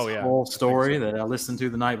has this whole story that I listened to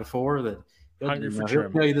the night before. That he'll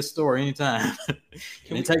tell you the story anytime.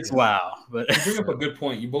 It takes a while, but you bring up a good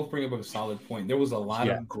point. You both bring up a solid point. There was a lot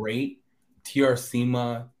of great TR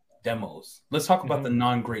SEMA demos. Let's talk about the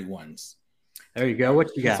non-great ones. There you go.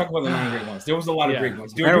 What you got? Let's talk about the non-great ones. There was a lot of great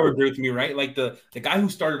ones. Do you agree with me, right? Like the guy who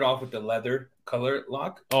started off with the leather color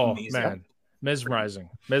lock. Oh, man. Mesmerizing.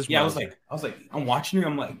 Yeah, I was like, I'm watching him.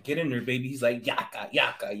 I'm like, get in there, baby. He's like, yaka.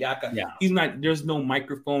 Yeah. He's not. There's no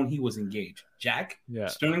microphone. He was engaged. Jack. Yeah.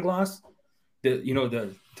 Sternengloss.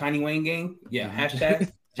 The Tiny Wayne gang. Yeah.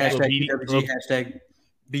 Hashtag BDE. Hashtag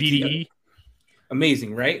BDE.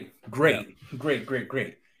 Amazing, right? Great.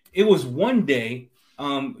 It was one day.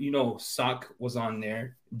 Sock was on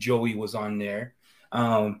there. Joey was on there.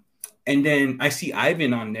 And then I see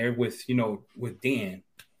Ivan on there with Dan.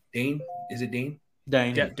 Dane? Is it Dane?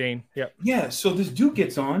 Dane. Yeah, Dane. Yep. Yeah. So this dude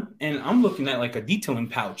gets on, and I'm looking at like a detailing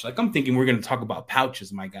pouch. Like I'm thinking we're going to talk about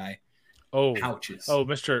pouches, my guy. Oh, pouches. Oh,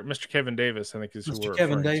 Mr. Kevin Davis, I think is who Mr.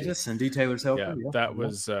 Kevin Davis and Detailers Helper. Yeah, that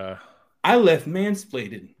was. I left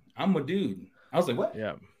mansplained. I'm a dude. I was like, what?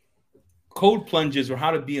 Yeah. Cold plunges or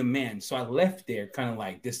how to be a man. So I left there, kind of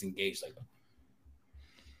like disengaged. Like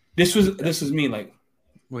this was me. Like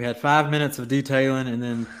we had 5 minutes of detailing, and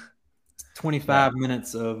then 25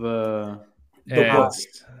 minutes of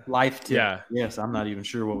life tip. Yeah. Yes, I'm not even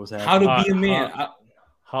sure what was happening. How to be a man.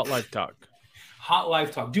 Hot life talk. Hot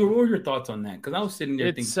life talk. Dude, what were your thoughts on that? Because I was sitting there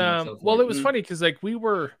thinking to myself, well, it was funny because like we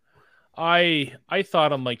were I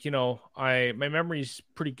thought I'm like, my memory's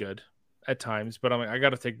pretty good at times, but I'm like, I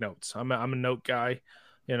gotta take notes. I'm a note guy,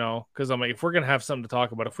 because I'm like, if we're gonna have something to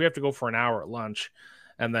talk about, if we have to go for an hour at lunch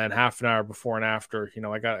and then half an hour before and after,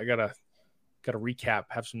 I gotta recap,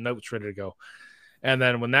 have some notes ready to go. And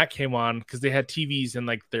then when that came on, because they had TVs in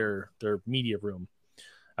like their media room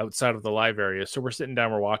outside of the live area, so we're sitting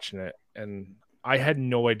down, we're watching it, and I had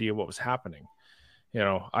no idea what was happening.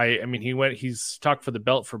 I mean he's talked for the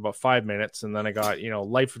belt for about 5 minutes, and then I got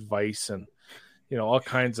life advice and all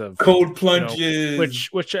kinds of cold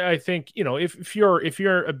plunges, which I think if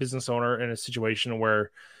you're a business owner in a situation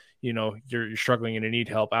where you're struggling and you need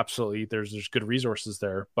help, absolutely there's good resources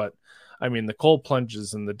there. But I mean, the cold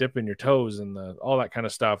plunges and the dip in your toes and all that kind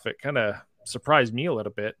of stuff, it kind of surprised me a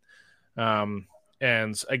little bit.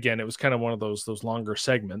 And again, it was kind of one of those longer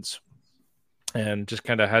segments, and just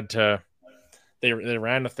kind of had to. They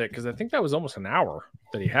ran with it because I think that was almost an hour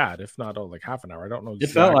that he had, if not like half an hour. I don't know. It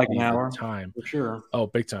felt like an hour. Time for sure. Oh,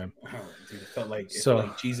 big time. Oh, dude, it felt like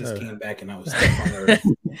Jesus came back and I was stuck on earth.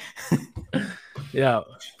 Yeah,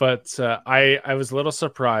 but I was a little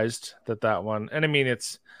surprised that one, and I mean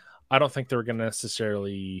I don't think they were going to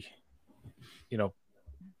necessarily,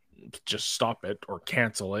 just stop it or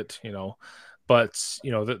cancel it, but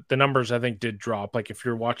the numbers I think did drop. Like if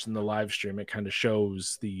you're watching the live stream, it kind of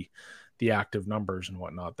shows the active numbers and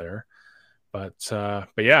whatnot there. But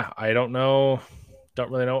yeah, I don't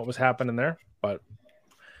really know what was happening there. But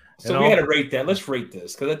so we had to rate that. Let's rate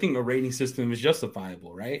this because I think a rating system is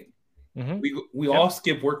justifiable, right? Mm-hmm. We all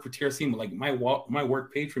skip work for TRC, but like my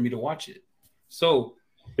work paid for me to watch it. So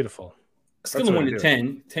beautiful. Scale of 1 to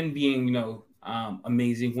 10, 10 being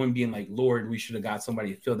amazing, 1 being like, Lord, we should have got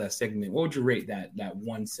somebody to fill that segment. What would you rate that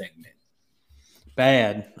one segment?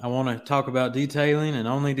 Bad. I want to talk about detailing and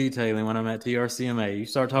only detailing when I'm at TRCMA. You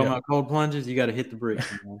start talking about cold plunges, you got to hit the bricks.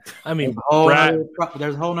 I mean,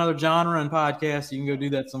 there's a whole other genre and podcast. You can go do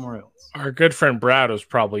that somewhere else. Our good friend Brad was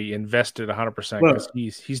probably invested 100%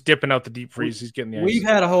 because he's dipping out the deep freeze. He's getting the ice. We've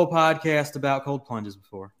had a whole podcast about cold plunges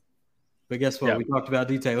before. But guess what? Yeah. We talked about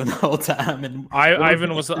detailing the whole time. And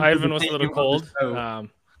Ivan was a little cold.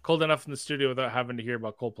 Cold enough in the studio without having to hear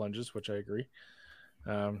about cold plunges, which I agree.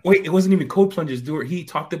 Wait, it wasn't even cold plunges, dude. He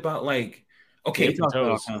talked about like, okay,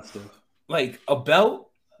 like a belt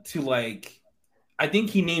to like, I think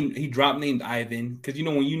he drop named Ivan because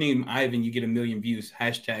when you name Ivan, you get 1 million views.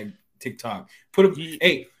 Hashtag TikTok.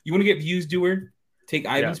 Hey, you want to get views, doer? Take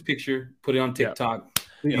Ivan's picture, put it on TikTok.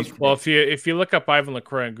 Yeah. Well, if you look up Ivan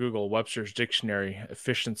LaCroix on Google, Webster's dictionary,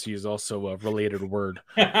 efficiency is also a related word.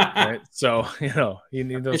 Right? So you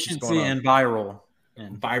need those efficiency and viral.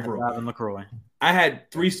 Ivan LaCroix. I had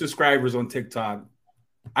 3 subscribers on TikTok.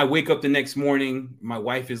 I wake up the next morning. My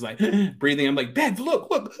wife is like breathing. I'm like, Bev,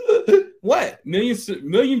 look. What?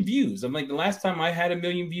 Million views. I'm like, the last time I had 1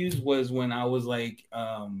 million views was when I was like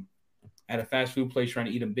at a fast food place trying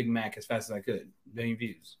to eat a Big Mac as fast as I could. 1 million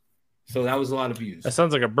views. So that was a lot of views. That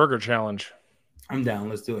sounds like a burger challenge. I'm down.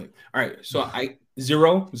 Let's do it. All right. So I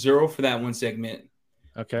 0 for that one segment.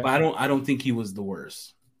 Okay. But I don't think he was the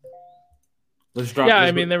worst. Let's drop. Yeah,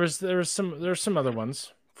 I mean there was some other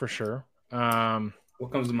ones for sure.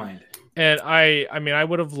 What comes to mind? And I mean I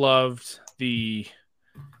would have loved a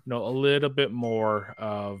little bit more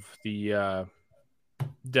of the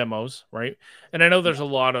demos, right? And I know there's a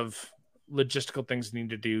lot of logistical things need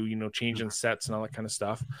to do, changing sets and all that kind of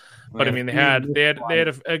stuff. But I mean they had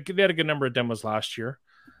a good number of demos last year.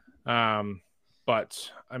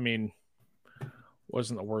 But I mean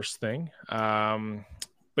wasn't the worst thing.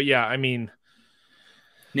 But yeah, I mean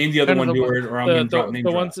name the other one, or I'm going to drop name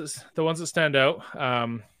drop. The ones that stand out.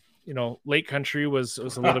 Lake Country was a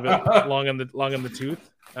little bit long on the tooth.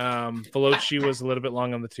 Veloci was a little bit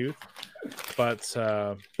long on the tooth, but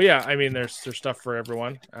yeah, I mean, there's stuff for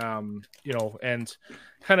everyone. And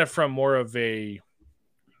kind of from more of a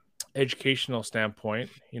educational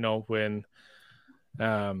standpoint, when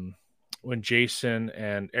Jason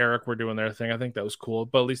and Eric were doing their thing, I think that was cool.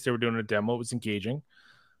 But at least they were doing a demo. It was engaging,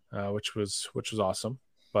 which was awesome.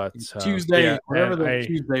 But Tuesday,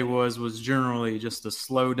 Tuesday was generally just a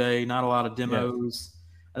slow day, not a lot of demos.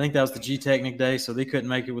 I think that was the G-Technic day, so they couldn't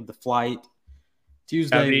make it with the flight.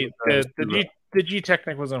 Tuesday, the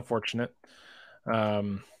G-Technic was unfortunate.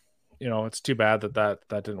 It's too bad that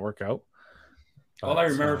didn't work out. But, all I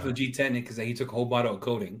remember for the G-Technic is that he took a whole bottle of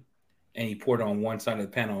coating and he poured it on one side of the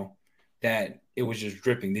panel that it was just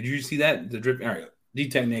dripping. Did you see that? The dripping. All right,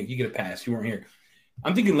 G-Technic, you get a pass. You weren't here.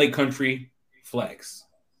 I'm thinking Lake Country flex.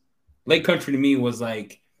 Lake Country to me was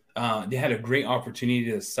like they had a great opportunity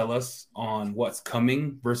to sell us on what's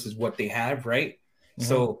coming versus what they have, right? Mm-hmm.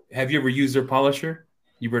 So have you ever used their polisher?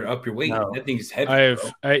 You better up your weight. No. That thing is heavy.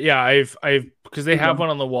 I've because they have one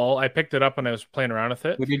on the wall. I picked it up and I was playing around with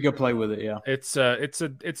it. We did go play with it, yeah. It's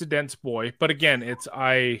a dense boy, but again,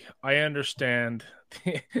 I understand.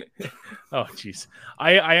 Oh geez,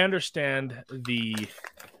 I understand the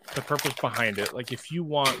purpose behind it. Like if you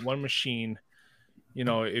want one machine.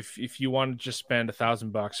 If you want to just spend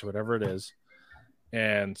 $1,000 or whatever it is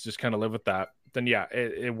and just kind of live with that, then yeah,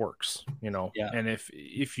 it works, Yeah. And if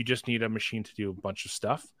you just need a machine to do a bunch of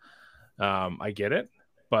stuff, I get it.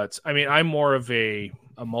 But I mean, I'm more of a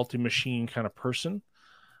multi-machine kind of person.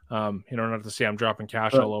 Not to say I'm dropping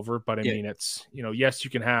cash all over, but I mean, it's, yes, you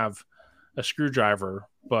can have a screwdriver,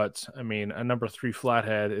 but I mean, a number 3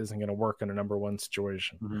 flathead isn't going to work in a number 1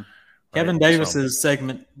 situation. Mm-hmm. Kevin Davis's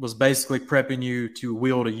segment was basically prepping you to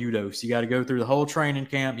wield a Udos. You got to go through the whole training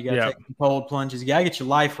camp. You got to take cold plunges. You got to get your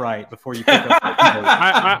life right before you pick up.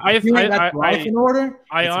 Life in order.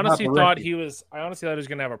 I honestly thought he was going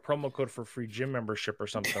to have a promo code for free gym membership or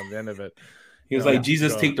something at the end of it. He was like,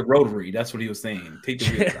 Jesus, take the rotary. That's what he was saying. Take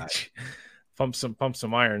the real side. pump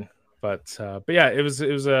some iron. But yeah, it was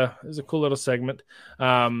a cool little segment.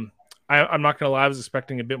 I'm not going to lie. I was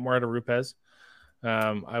expecting a bit more out of Rupes.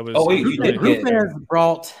 I was. Oh wait, Rupes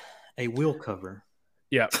brought a wheel cover.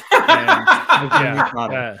 Yeah.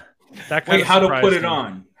 That kind of how to put it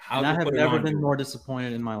on. I have never been more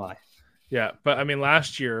disappointed in my life. Yeah, but I mean,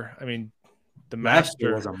 last year, the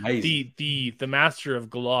master was amazing. The master of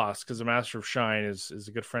gloss, because the master of shine is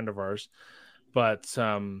a good friend of ours. But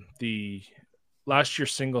the last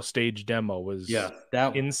year's single stage demo was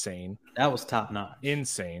insane. That was top notch.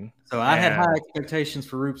 Insane. So I had high expectations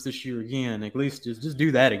for Roops this year again. At least just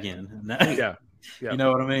do that again. Yeah. You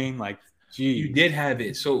know what I mean? Like, geez. You did have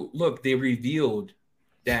it. So look, they revealed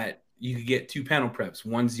that you could get 2 panel preps.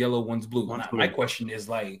 One's yellow, one's blue. My question is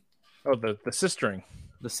like, the sistering.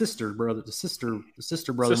 The sister brothers.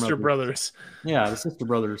 Yeah, the sister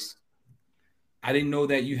brothers. I didn't know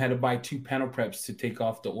that you had to buy 2 panel preps to take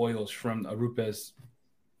off the oils from a Rupes.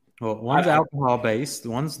 Well, one's alcohol based.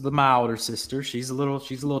 One's the milder sister. She's a little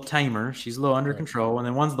tamer. She's a little under control. And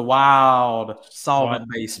then one's the wild solvent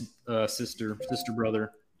based sister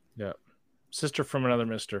brother. Yeah, sister from another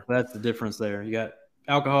mister. That's the difference there. You got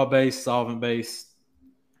alcohol based, solvent based.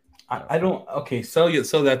 I don't. Okay, sell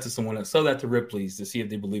that to someone else. Sell that to Ripley's to see if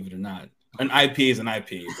they believe it or not. An IPA is an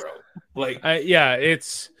IPA, bro. Like,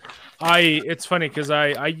 it's funny because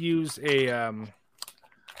I use I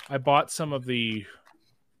bought some of the.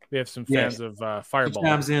 We have some fans of Fireball. He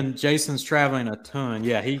comes in. Jason's traveling a ton.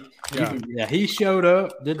 Yeah, he showed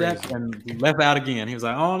up, did that, and left out again. He was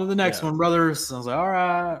like, "On to the next one, brothers." I was like, "All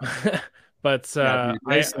right." But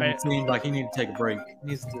Jason seemed like he needed to take a break. He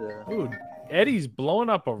needs to. Dude, Eddie's blowing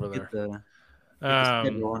up over there. Get the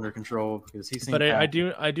schedule under control because he's. But I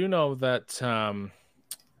do know that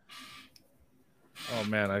Oh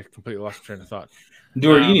man, I completely lost train of thought.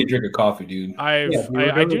 Dude, you need to drink a coffee, dude. I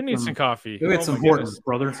do need some coffee. Go get some Hortons,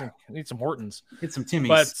 brother. I need some Hortons. Get some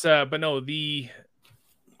Timmy's. But no,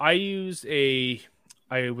 I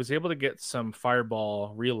was able to get some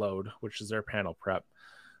Fireball Reload, which is their panel prep,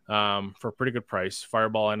 for a pretty good price.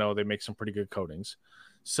 Fireball, I know they make some pretty good coatings.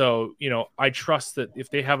 So, I trust that if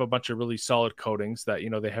they have a bunch of really solid coatings that,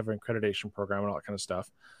 they have an accreditation program and all that kind of stuff,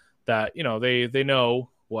 that, they know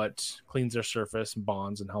what cleans their surface and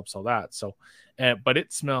bonds and helps all that. So, but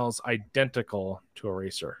it smells identical to a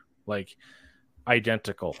racer, like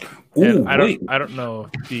identical. Ooh, and I don't know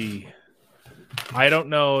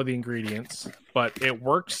the ingredients, but it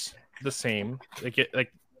works the same.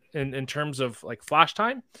 Like in terms of like flash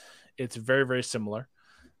time, it's very, very similar.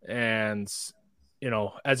 And,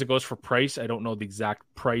 as it goes for price, I don't know the exact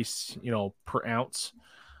price, per ounce.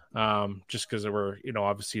 Just because we're,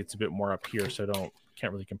 obviously it's a bit more up here, so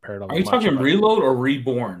can't really compare it all. Are you talking Reload or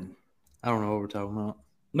Reborn? I don't know what we're talking about.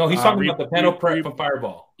 No, he's talking about the panel prep from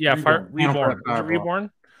Fireball. Yeah, Reborn. Is it Reborn?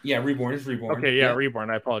 Yeah, Reborn. It's Reborn. Okay, yeah, Reborn.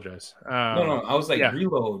 I apologize. No, I was like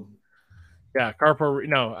Reload. Yeah, Carpo.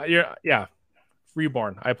 No, yeah,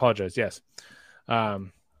 Reborn. I apologize. Yes,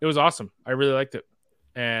 it was awesome. I really liked it,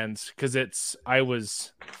 and because I remember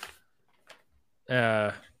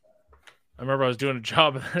I was doing a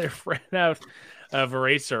job and I ran out of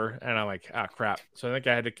eraser, and I'm like, crap. So I think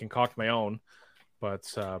I had to concoct my own. But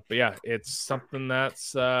yeah, it's something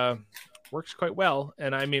that's works quite well.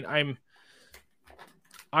 And I mean,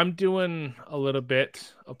 I'm doing a little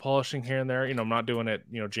bit of polishing here and there. I'm not doing it,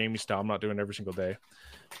 Jamie style. I'm not doing it every single day.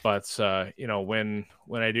 But when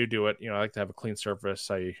I do it, I like to have a clean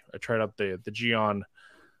surface. I tried out the Geon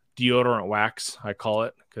deodorant wax, I call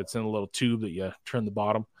it, because it's in a little tube that you turn the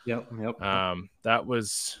bottom. Yep. That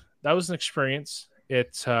was an experience.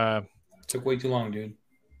 It took way too long, dude.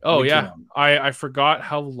 Oh yeah, I forgot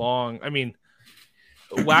how long. I mean,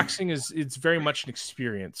 waxing it's very much an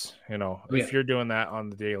experience. If you're doing that on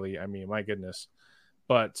the daily, I mean, my goodness.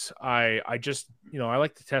 But I just I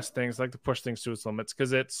like to test things, I like to push things to its limits,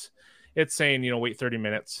 because it's saying wait 30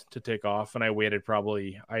 minutes to take off, and I waited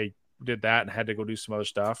I did that and had to go do some other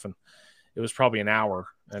stuff, and it was probably an hour,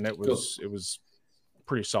 and it was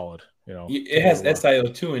pretty solid. It has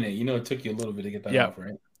SiO2 in it. It took you a little bit to get that off,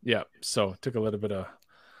 right? Yeah, so it took a little bit of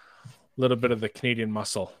the Canadian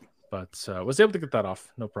muscle, but was able to get that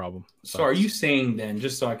off, no problem. So are you saying then,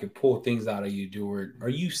 just so I could pull things out of you, Dewart, are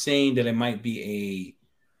you saying that it might be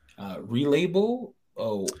a relabel,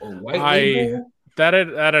 a white label? That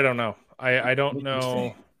I don't know. I don't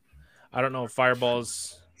know. I don't know if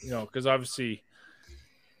Fireball's, because obviously,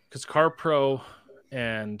 because CarPro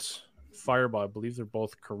and Fireball, I believe they're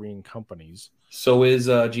both Korean companies. So is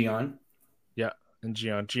Geon. Yeah, and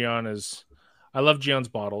Geon is. I love Geon's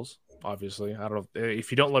bottles. Obviously, I don't know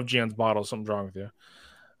if you don't love Geon's bottles, something's wrong with you.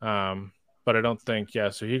 But I don't think,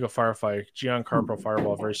 So here you go, Firefly, Geon, CarPro,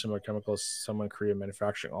 Fireball, very similar chemicals. Someone in Korea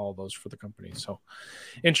manufacturing all of those for the company. So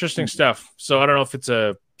interesting stuff. So I don't know if it's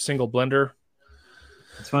a single blender.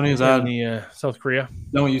 It's funny as I South Korea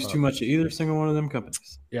don't use too much of either single one of them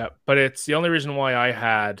companies. Yeah, but it's the only reason why I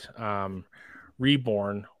had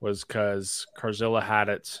Reborn was because Carzilla had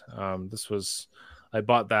it. I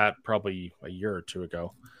bought that probably a year or two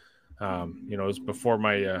ago. It was before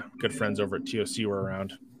my good friends over at TOC were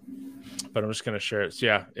around. But I'm just going to share it. So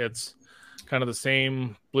yeah, it's kind of the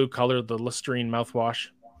same blue color, the Listerine mouthwash,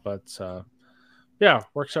 but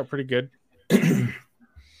works out pretty good.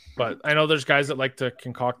 But I know there's guys that like to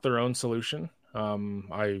concoct their own solution.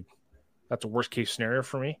 That's a worst case scenario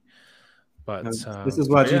for me. But this is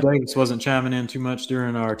why G Davis wasn't chiming in too much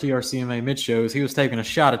during our TRCMA mid shows. He was taking a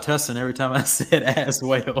shot of Tussin every time I said as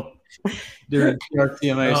well during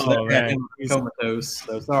TRCMA. Oh, man. Comatose.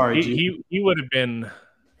 So sorry, he would have been.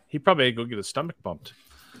 He probably had to go get his stomach bumped.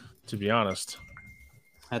 To be honest,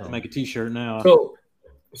 I have to make a T-shirt now.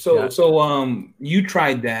 So you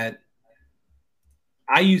tried that.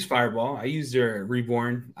 I use Fireball. I use their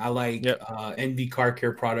Reborn. I like NV Car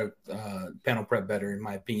Care product panel prep better, in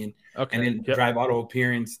my opinion. Okay. And then Drive Auto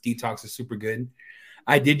Appearance Detox is super good.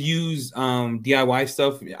 I did use DIY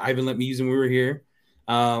stuff. Ivan let me use them when we were here.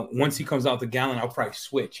 Once he comes out the gallon, I'll probably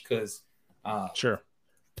switch because sure.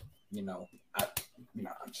 I'm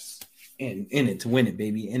just in it to win it,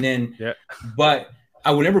 baby. And then but I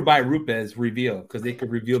would never buy Rupes Reveal because they could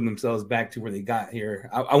reveal themselves back to where they got here.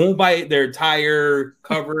 I won't buy their tire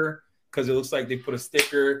cover because it looks like they put a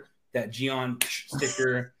sticker, that Geon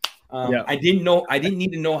sticker. I didn't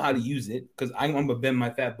need to know how to use it because I'm gonna bend my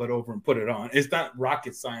fat butt over and put it on. It's not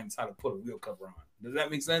rocket science how to put a wheel cover on. Does that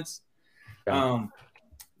make sense?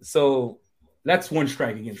 So that's one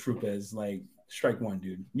strike against Rupes. Like, strike one,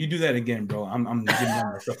 dude. You do that again, bro. I'm giving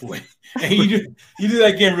all my stuff away. And you do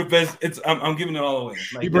that again, Rupes. I'm giving it all away.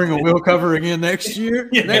 Like, you bring a wheel cover again next year?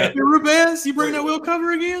 Yeah. Next year, Rupes, you bring that wheel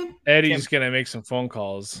cover again? Eddie's gonna make some phone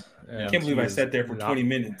calls. I can't believe I sat there for 20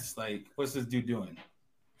 minutes. Like, what's this dude doing?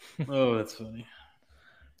 Oh, that's funny.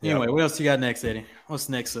 Anyway, what else you got next, Eddie? What's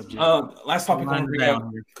the next subject? Last topic I want to bring up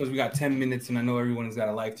because we got 10 minutes and I know everyone's got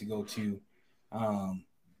a life to go to.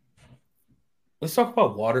 Let's talk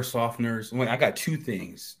about water softeners. I got two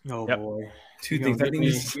things. Oh boy, two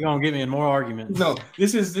things. You're gonna get me in more arguments. No,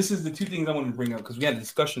 this is the two things I want to bring up because we had a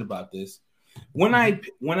discussion about this. When I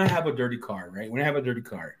have a dirty car, right? When I have a dirty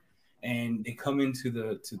car, and they come into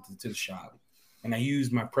the shop, and I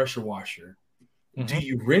use my pressure washer, do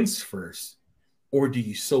you rinse first, or do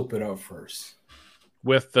you soap it up first?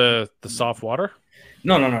 With the soft water?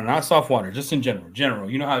 No, not soft water. Just in general.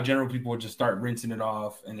 You know how general people would just start rinsing it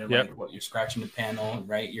off, and they're like, "What? You're scratching the panel,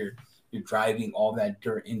 right? You're driving all that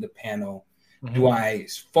dirt in the panel." Mm-hmm. Do I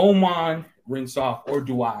foam on, rinse off, or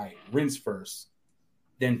do I rinse first,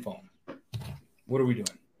 then foam? What are we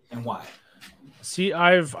doing, and why? See,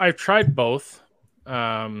 I've tried both,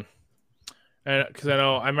 and because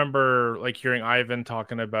I remember like hearing Ivan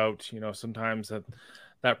talking about sometimes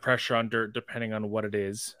that pressure on dirt, depending on what it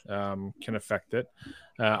is, can affect it.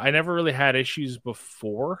 I never really had issues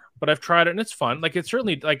before, but I've tried it and it's fun. Like it's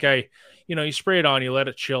certainly like you spray it on, you let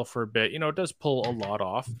it chill for a bit. It does pull a lot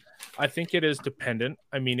off. I think it is dependent.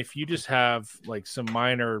 I mean, if you just have like some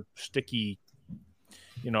minor sticky,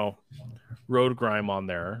 road grime on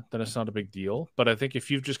there, then it's not a big deal. But I think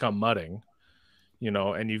if you've just got mudding,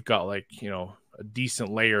 and you've got like, a decent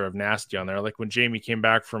layer of nasty on there. Like when Jamie came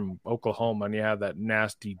back from Oklahoma and you had that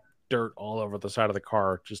nasty dirt all over the side of the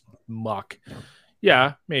car, just muck.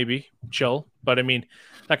 Yeah, maybe chill. But I mean,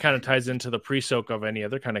 that kind of ties into the pre-soak of any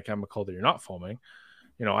other kind of chemical that you're not foaming.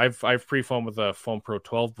 I've pre-foamed with a Foam Pro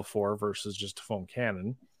 12 before versus just a foam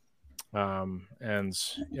cannon.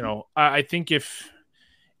 I think if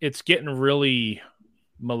it's getting really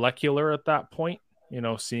molecular at that point,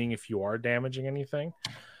 seeing if you are damaging anything.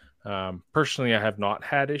 Personally, I have not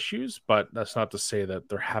had issues, but that's not to say that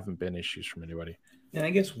there haven't been issues from anybody. And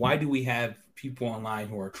I guess why do we have people online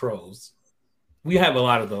who are trolls? We have a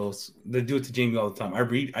lot of those that do it to Jamie all the time.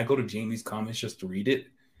 I go to Jamie's comments just to read it.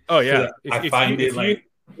 Oh yeah,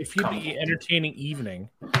 if you'd be entertaining evening,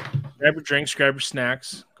 grab your drinks, grab your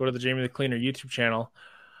snacks, go to the Jamie the Cleaner YouTube channel,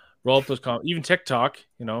 roll up those comments, even TikTok.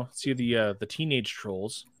 See the teenage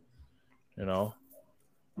trolls.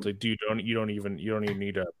 It's like, dude, you don't even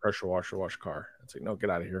need a pressure washer wash car. It's like, no, get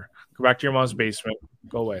out of here. Go back to your mom's basement.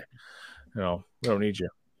 Go away. We don't need you.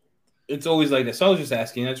 It's always like this. So I was just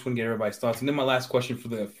asking. I just want to get everybody's thoughts. And then my last question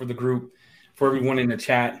for the group, for everyone in the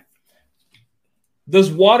chat: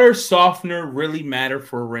 does water softener really matter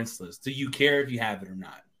for rinseless? Do you care if you have it or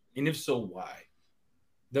not? And if so, why?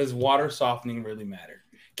 Does water softening really matter?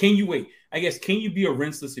 Can you wait? I guess can you be a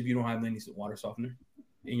rinseless if you don't have any water softener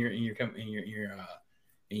in your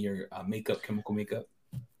makeup, chemical makeup?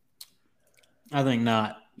 I think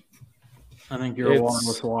not. I think you're a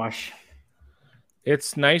waterless wash.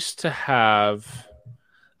 It's nice to have.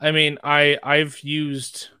 I mean, I've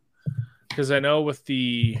used, because I know with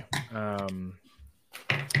the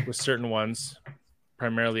with certain ones,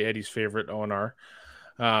 primarily Eddie's favorite ONR.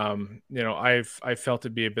 I've felt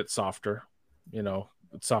it be a bit softer.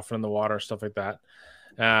 Soften in the water, stuff like that.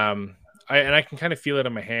 I can kind of feel it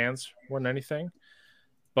in my hands more than anything.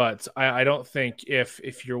 But I don't think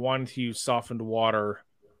if you're wanting to use softened water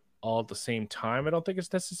all at the same time, I don't think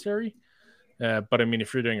it's necessary. But I mean,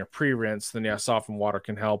 if you're doing a pre-rinse, then softened water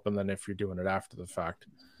can help. And then if you're doing it after the fact,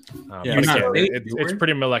 it's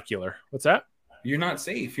pretty molecular. What's that? You're not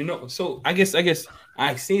safe. So I guess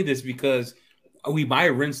I say this because we buy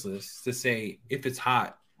a rinseless to say if it's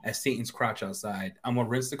hot as Satan's crotch outside, I'm gonna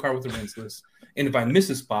rinse the car with a rinseless, and if I miss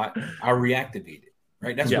a spot, I'll reactivate it.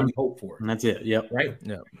 Right, that's what we hope for. And that's it. Yep. Right.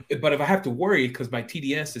 Yeah. But if I have to worry because my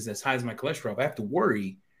TDS is as high as my cholesterol, if I have to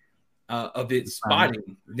worry of it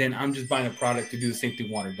spotting, then I'm just buying a product to do the same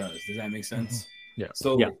thing water does. Does that make sense? Yeah.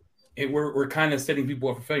 So we're kind of setting people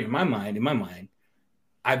up for failure. In my mind,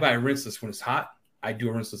 I buy a rinseless when it's hot. I do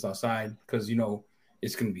a rinseless outside because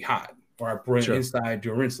it's going to be hot, or I bring it inside,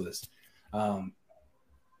 do a rinseless.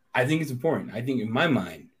 I think it's important. I think in my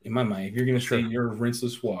mind, if you're going to say you're a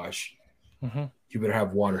rinseless wash, you better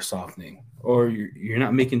have water softening, or you're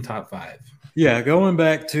not making top 5. Yeah, going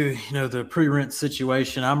back to the pre-rinse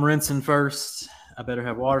situation, I'm rinsing first. I better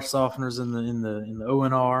have water softeners in the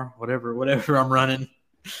ONR, whatever I'm running.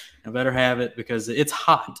 I better have it because it's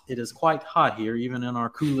hot. It is quite hot here, even in our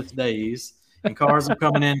coolest days. and cars are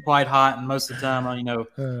coming in quite hot. And most of the time,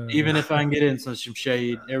 even if I can get in some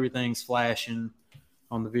shade, everything's flashing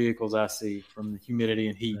on the vehicles I see from the humidity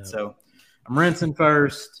and heat. So I'm rinsing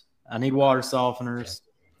first. I need water softeners.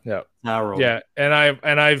 Yeah. Yeah.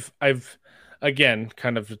 And I've again,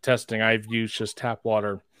 kind of testing. I've used just tap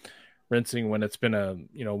water rinsing when it's been a,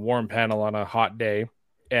 warm panel on a hot day.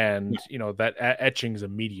 And, that etching is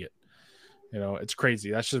immediate. It's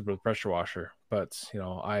crazy. That's just with pressure washer. But,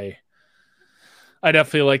 I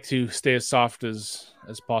definitely like to stay as soft as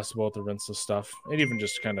possible with the rinse of stuff. And even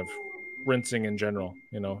just kind of rinsing in general,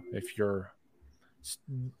 if you're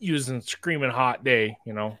using screaming hot day,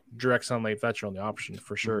 direct sunlight, if that's your only option,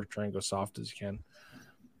 for sure, try and go soft as you can.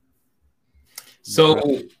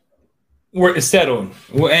 So it's settled.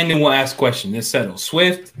 We'll end and we'll ask questions. It's settled.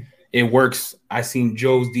 Swift, it works. I seen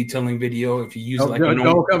Joe's detailing video. If you use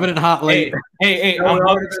Joe Covenant hot late. Hey, I'm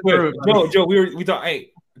Swift. Joe, we thought,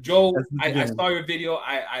 hey, Joe, I saw your video.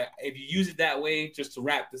 I if you use it that way, just to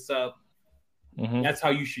wrap this up, that's how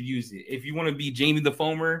you should use it. If you want to be Jamie the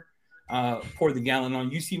Foamer, pour the gallon on.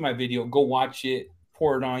 You see my video, go watch it,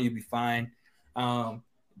 pour it on, you'll be fine.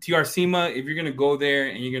 TR SEMA, if you're gonna go there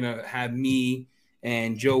and you're gonna have me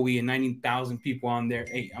and Joey and 90,000 people on there,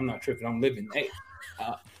 hey, I'm not tripping, I'm living. Hey,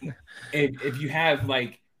 if you have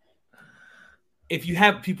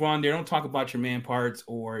people on there, don't talk about your man parts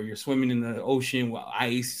or you're swimming in the ocean with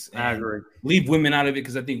ice. I agree. Leave women out of it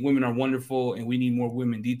because I think women are wonderful and we need more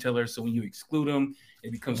women detailers. So when you exclude them,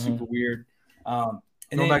 it becomes super weird. And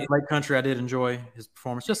going back to Lake Country, I did enjoy his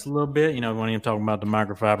performance just a little bit. When he was talking about the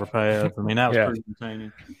microfiber pads, I mean, that was pretty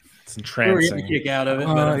entertaining. It's entrancing. We were kick out of it.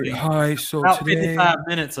 Hi. So about today, 55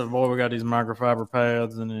 minutes of we got these microfiber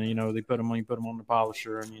pads, and then they put them on the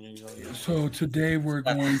polisher, and So today we're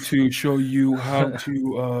going to show you how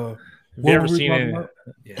to. Have you ever seen it?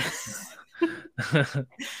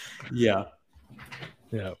 Yeah.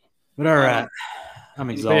 Yeah. But all right, I'm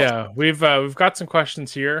exhausted. Yeah, we've got some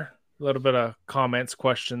questions here. A little bit of comments,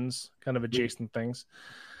 questions, kind of adjacent things.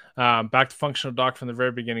 Back to functional dock from the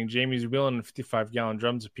very beginning. Jamie's wheeling in 55-gallon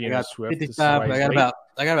drums of P&S Swift. 55. I got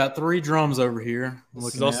about 3 drums over here.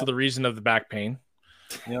 This is also the reason of the back pain.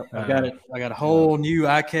 Yep, I got a whole new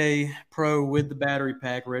IK Pro with the battery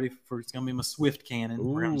pack ready for. It's gonna be my Swift cannon.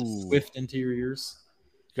 Swift interiors.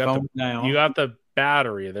 You got the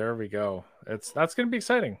battery. There we go. That's gonna be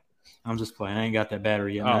exciting. I'm just playing. I ain't got that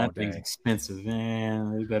battery yet. That thing's expensive,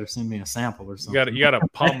 man. They better send me a sample or something. You got a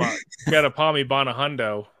Palmy Bonna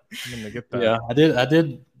Hundo. I'm gonna get that. Yeah, I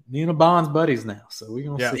did. Bond's buddies now, so we're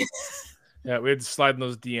gonna see. Yeah, we had to slide in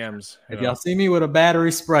those DMs. If y'all see me with a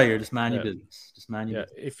battery sprayer, just mind your business. Just mind your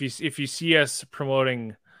business. If you see us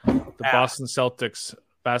promoting the Boston Celtics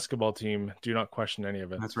basketball team, do not question any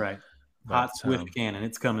of it. That's right. Hot Swift cannon,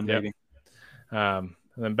 it's coming, baby. And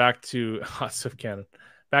then back to Hot Swift cannon.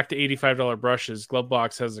 Back to $85 brushes.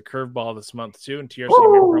 Glovebox has a curveball this month too, and TRCMA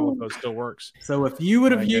promo code still works. So if you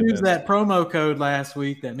would have used that promo code last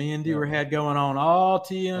week that me and Dewar had going on all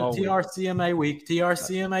TRCMA week,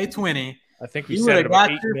 TRCMA 20, I think we said it about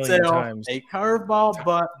 8 million times. A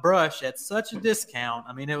curveball brush at such a discount.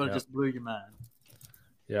 I mean, it would have just blew your mind.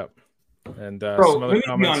 Yep. And bro, let me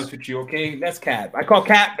be honest with you, okay? That's cap. I call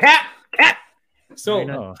cap.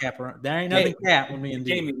 So there ain't nothing cap when me and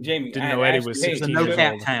Jamie didn't know Eddie was 16 years old. It's a no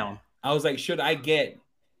cap town. I was like, should I get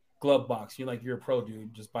Glovebox? You're like, you're a pro,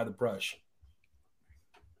 dude. Just buy the brush.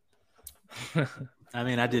 I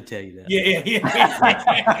mean, I did tell you that.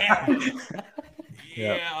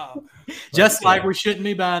 Yeah. Just like we shouldn't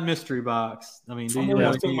be buying mystery box. I mean,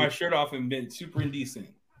 I took my shirt off and been super indecent.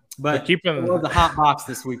 But keeping the hot box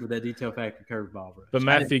this week with that Detail Factory curveball brush. But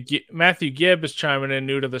Matthew Gibb is chiming in,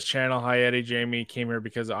 new to this channel. Hi, Eddie. Jamie came here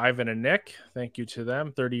because of Ivan and Nick. Thank you to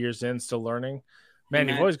them. 30 years in, still learning. Man,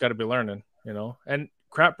 you've always got to be learning, And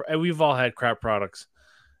we've all had crap products.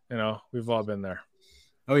 We've all been there.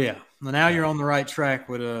 Oh yeah. Well, now you're on the right track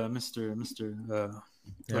with Mr.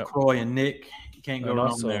 LaCroix and Nick. You can't go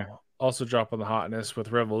wrong there. Also dropping the hotness with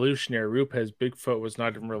Revolutionary. Rupes Bigfoot was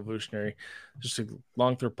not even revolutionary. Just a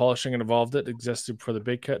long through polishing and evolved it. Existed before the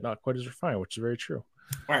big cut, not quite as refined, which is very true.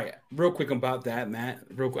 All right. Real quick about that, Matt.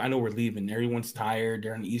 Real quick. I know we're leaving. Everyone's tired.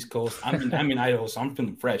 They're on the East Coast. I'm in Idaho, so I'm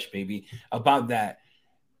feeling fresh, baby. About that,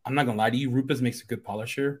 I'm not going to lie to you. Rupes makes a good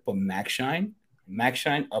polisher, but Max Shine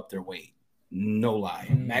up their weight. No lie.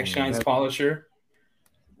 Max Shine's polisher.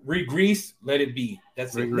 Re-grease, let it be.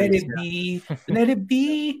 That's it. Let it be. Let it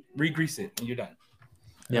be. Re-grease it, and you're done.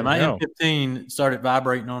 Yeah, my M15 started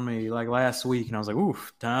vibrating on me like last week, and I was like,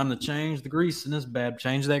 "Oof, time to change the grease in this bad.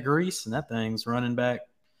 Change that grease, and that thing's running back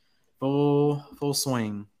full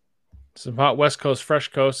swing." Some hot West Coast, Fresh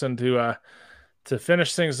Coast, and to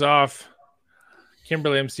finish things off,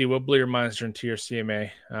 Kimberly MC, what blew your minds during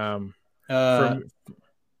TRCMA?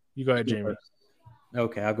 You go ahead, Jamie.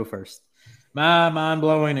 Okay, I'll go first. My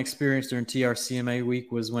mind-blowing experience during TRCMA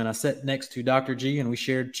week was when I sat next to Dr. G and we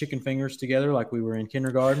shared chicken fingers together like we were in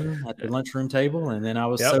kindergarten at the lunchroom table. And then I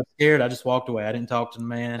was so scared, I just walked away. I didn't talk to the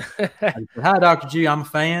man. I said, "Hi, Dr. G, I'm a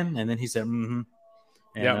fan." And then he said, "Mm-hmm."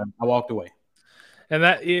 And I walked away. And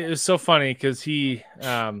that is so funny because he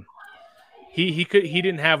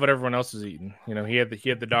didn't have what everyone else was eating. You know, he had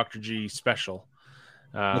the Dr. G special.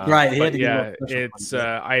 That's right.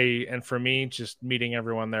 And for me, just meeting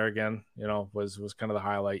everyone there again, you know, was kind of the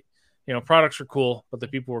highlight. You know, products were cool, but the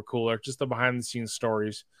people were cooler. Just the behind the scenes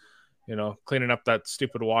stories, you know, cleaning up that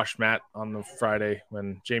stupid wash mat on the Friday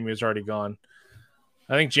when Jamie was already gone.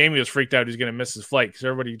 I think Jamie was freaked out he was going to miss his flight because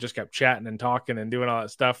everybody just kept chatting and talking and doing all that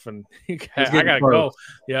stuff. And I got to go.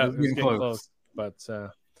 Yeah, it was getting close. But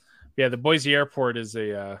the Boise airport is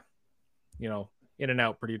a, in and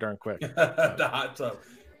out pretty darn quick. The hot tub.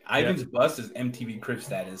 Ivan's bus is MTV Crib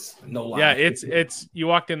status. No lie. Yeah, it's you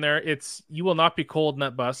walk in there. You will not be cold in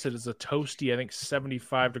that bus. It is a toasty, I think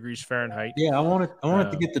 75 degrees Fahrenheit. Yeah, I wanted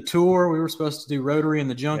to get the tour. We were supposed to do Rotary in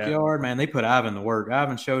the junkyard. Man, they put Ivan to work.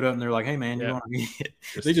 Ivan showed up and they're like, "Hey man, you want to get?"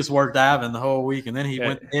 They just worked Ivan the whole week, and then he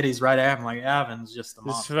went to Eddie's right after. I'm like, Ivan's just the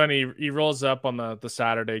monster. It's funny. He rolls up on the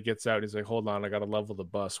Saturday, gets out. He's like, "Hold on, I got to level the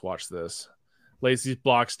bus. Watch this." Lays these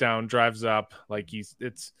blocks down, drives up like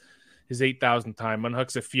it's his 8,000th time,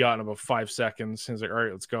 unhooks a Fiat in about 5 seconds. He's like, "All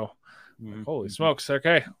right, let's go." Like, holy smokes.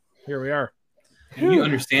 Okay, here we are. And you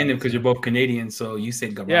understand him because you're both Canadian, so you say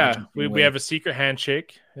garage. Yeah, we have a secret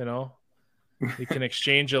handshake, you know. We can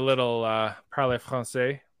exchange a little parler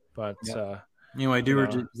français, but anyway,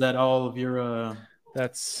 is that all of your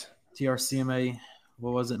that's TRCMA,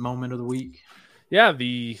 what was it, moment of the week? Yeah,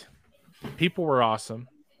 the people were awesome.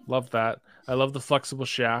 Love that. I love the flexible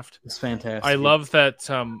shaft. It's fantastic. I love that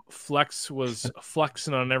Flex was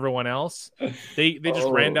flexing on everyone else. They just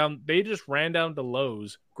ran down. They just ran down to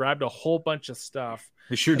Lowe's, grabbed a whole bunch of stuff.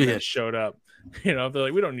 They sure did. Showed up. You know, they're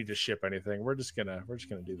like, "We don't need to ship anything. We're just gonna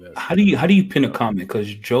do this." How do you pin a comment?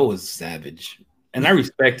 Because Joe is savage, and I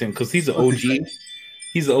respect him because he's an OG.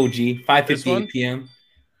 He's an OG. 5:58 p.m.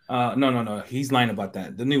 No. He's lying about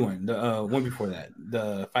that. The new one, the one before that,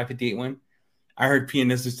 the 5:58 one. I heard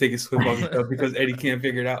PNS just take a slip off stuff because Eddie can't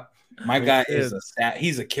figure it out. My guy is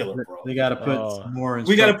he's a killer, bro. We got to put some more.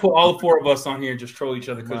 We got to put all 4 of us on here and just troll each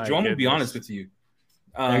other because Joe, I'm gonna be honest with you.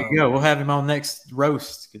 There you go. We'll have him on next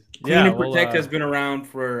roast. Clean and Protect has been around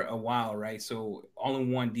for a while, right? So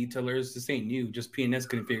all-in-one detailers. This ain't new. Just PNS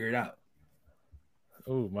couldn't figure it out.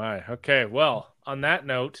 Oh my. Okay. Well, on that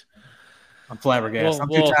note. I'm flabbergasted. I'm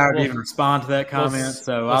too tired to even respond to that comment,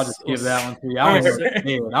 so I'll just give that one to you. I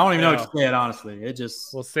don't even know what you said, honestly.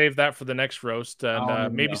 We'll save that for the next roast,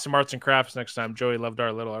 and maybe some arts and crafts next time. Joey loved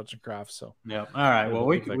our little arts and crafts, so yeah. All right. Well,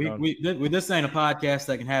 we this ain't a podcast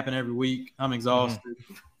that can happen every week. I'm exhausted.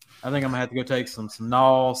 I think I'm gonna have to go take some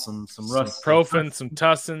Nol, some rust, Profin, some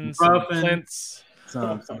Tussins, some Flints.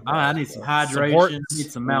 I need some hydration. I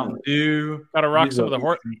need some Mountain Dew. Got to rock some of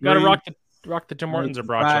the Got to rock the Tim Hortons are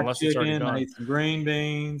brought you unless it's already gone. I need some green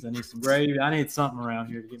beans. I need some gravy. I need something around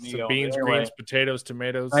here to get me going. Beans, greens, potatoes,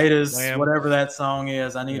 tomatoes, lamb. Whatever that song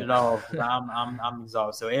is. I need it all. I'm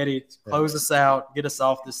exhausted. So Eddie, close us out. Get us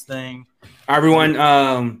off this thing.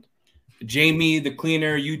 Everyone, Jamie the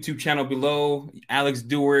Cleaner YouTube channel below. Alex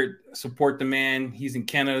Dewart, support the man. He's in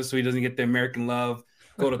Canada, so he doesn't get the American love.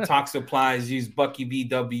 Go to Talk Supplies. Use Bucky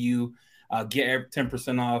BW. Get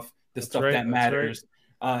 10% off the stuff that matters.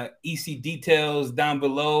 EC details down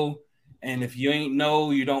below, and if you ain't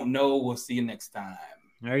know, you don't know. We'll see you next time.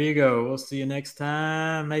 There you go. We'll see you next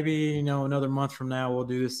time. Maybe another month from now we'll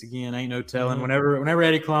do this again. Ain't no telling. Whenever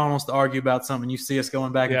Eddie Clone wants to argue about something, you see us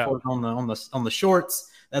going back and forth on the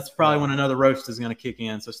shorts. That's probably when another roast is going to kick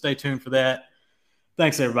in. So stay tuned for that.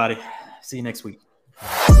 Thanks everybody. See you next week.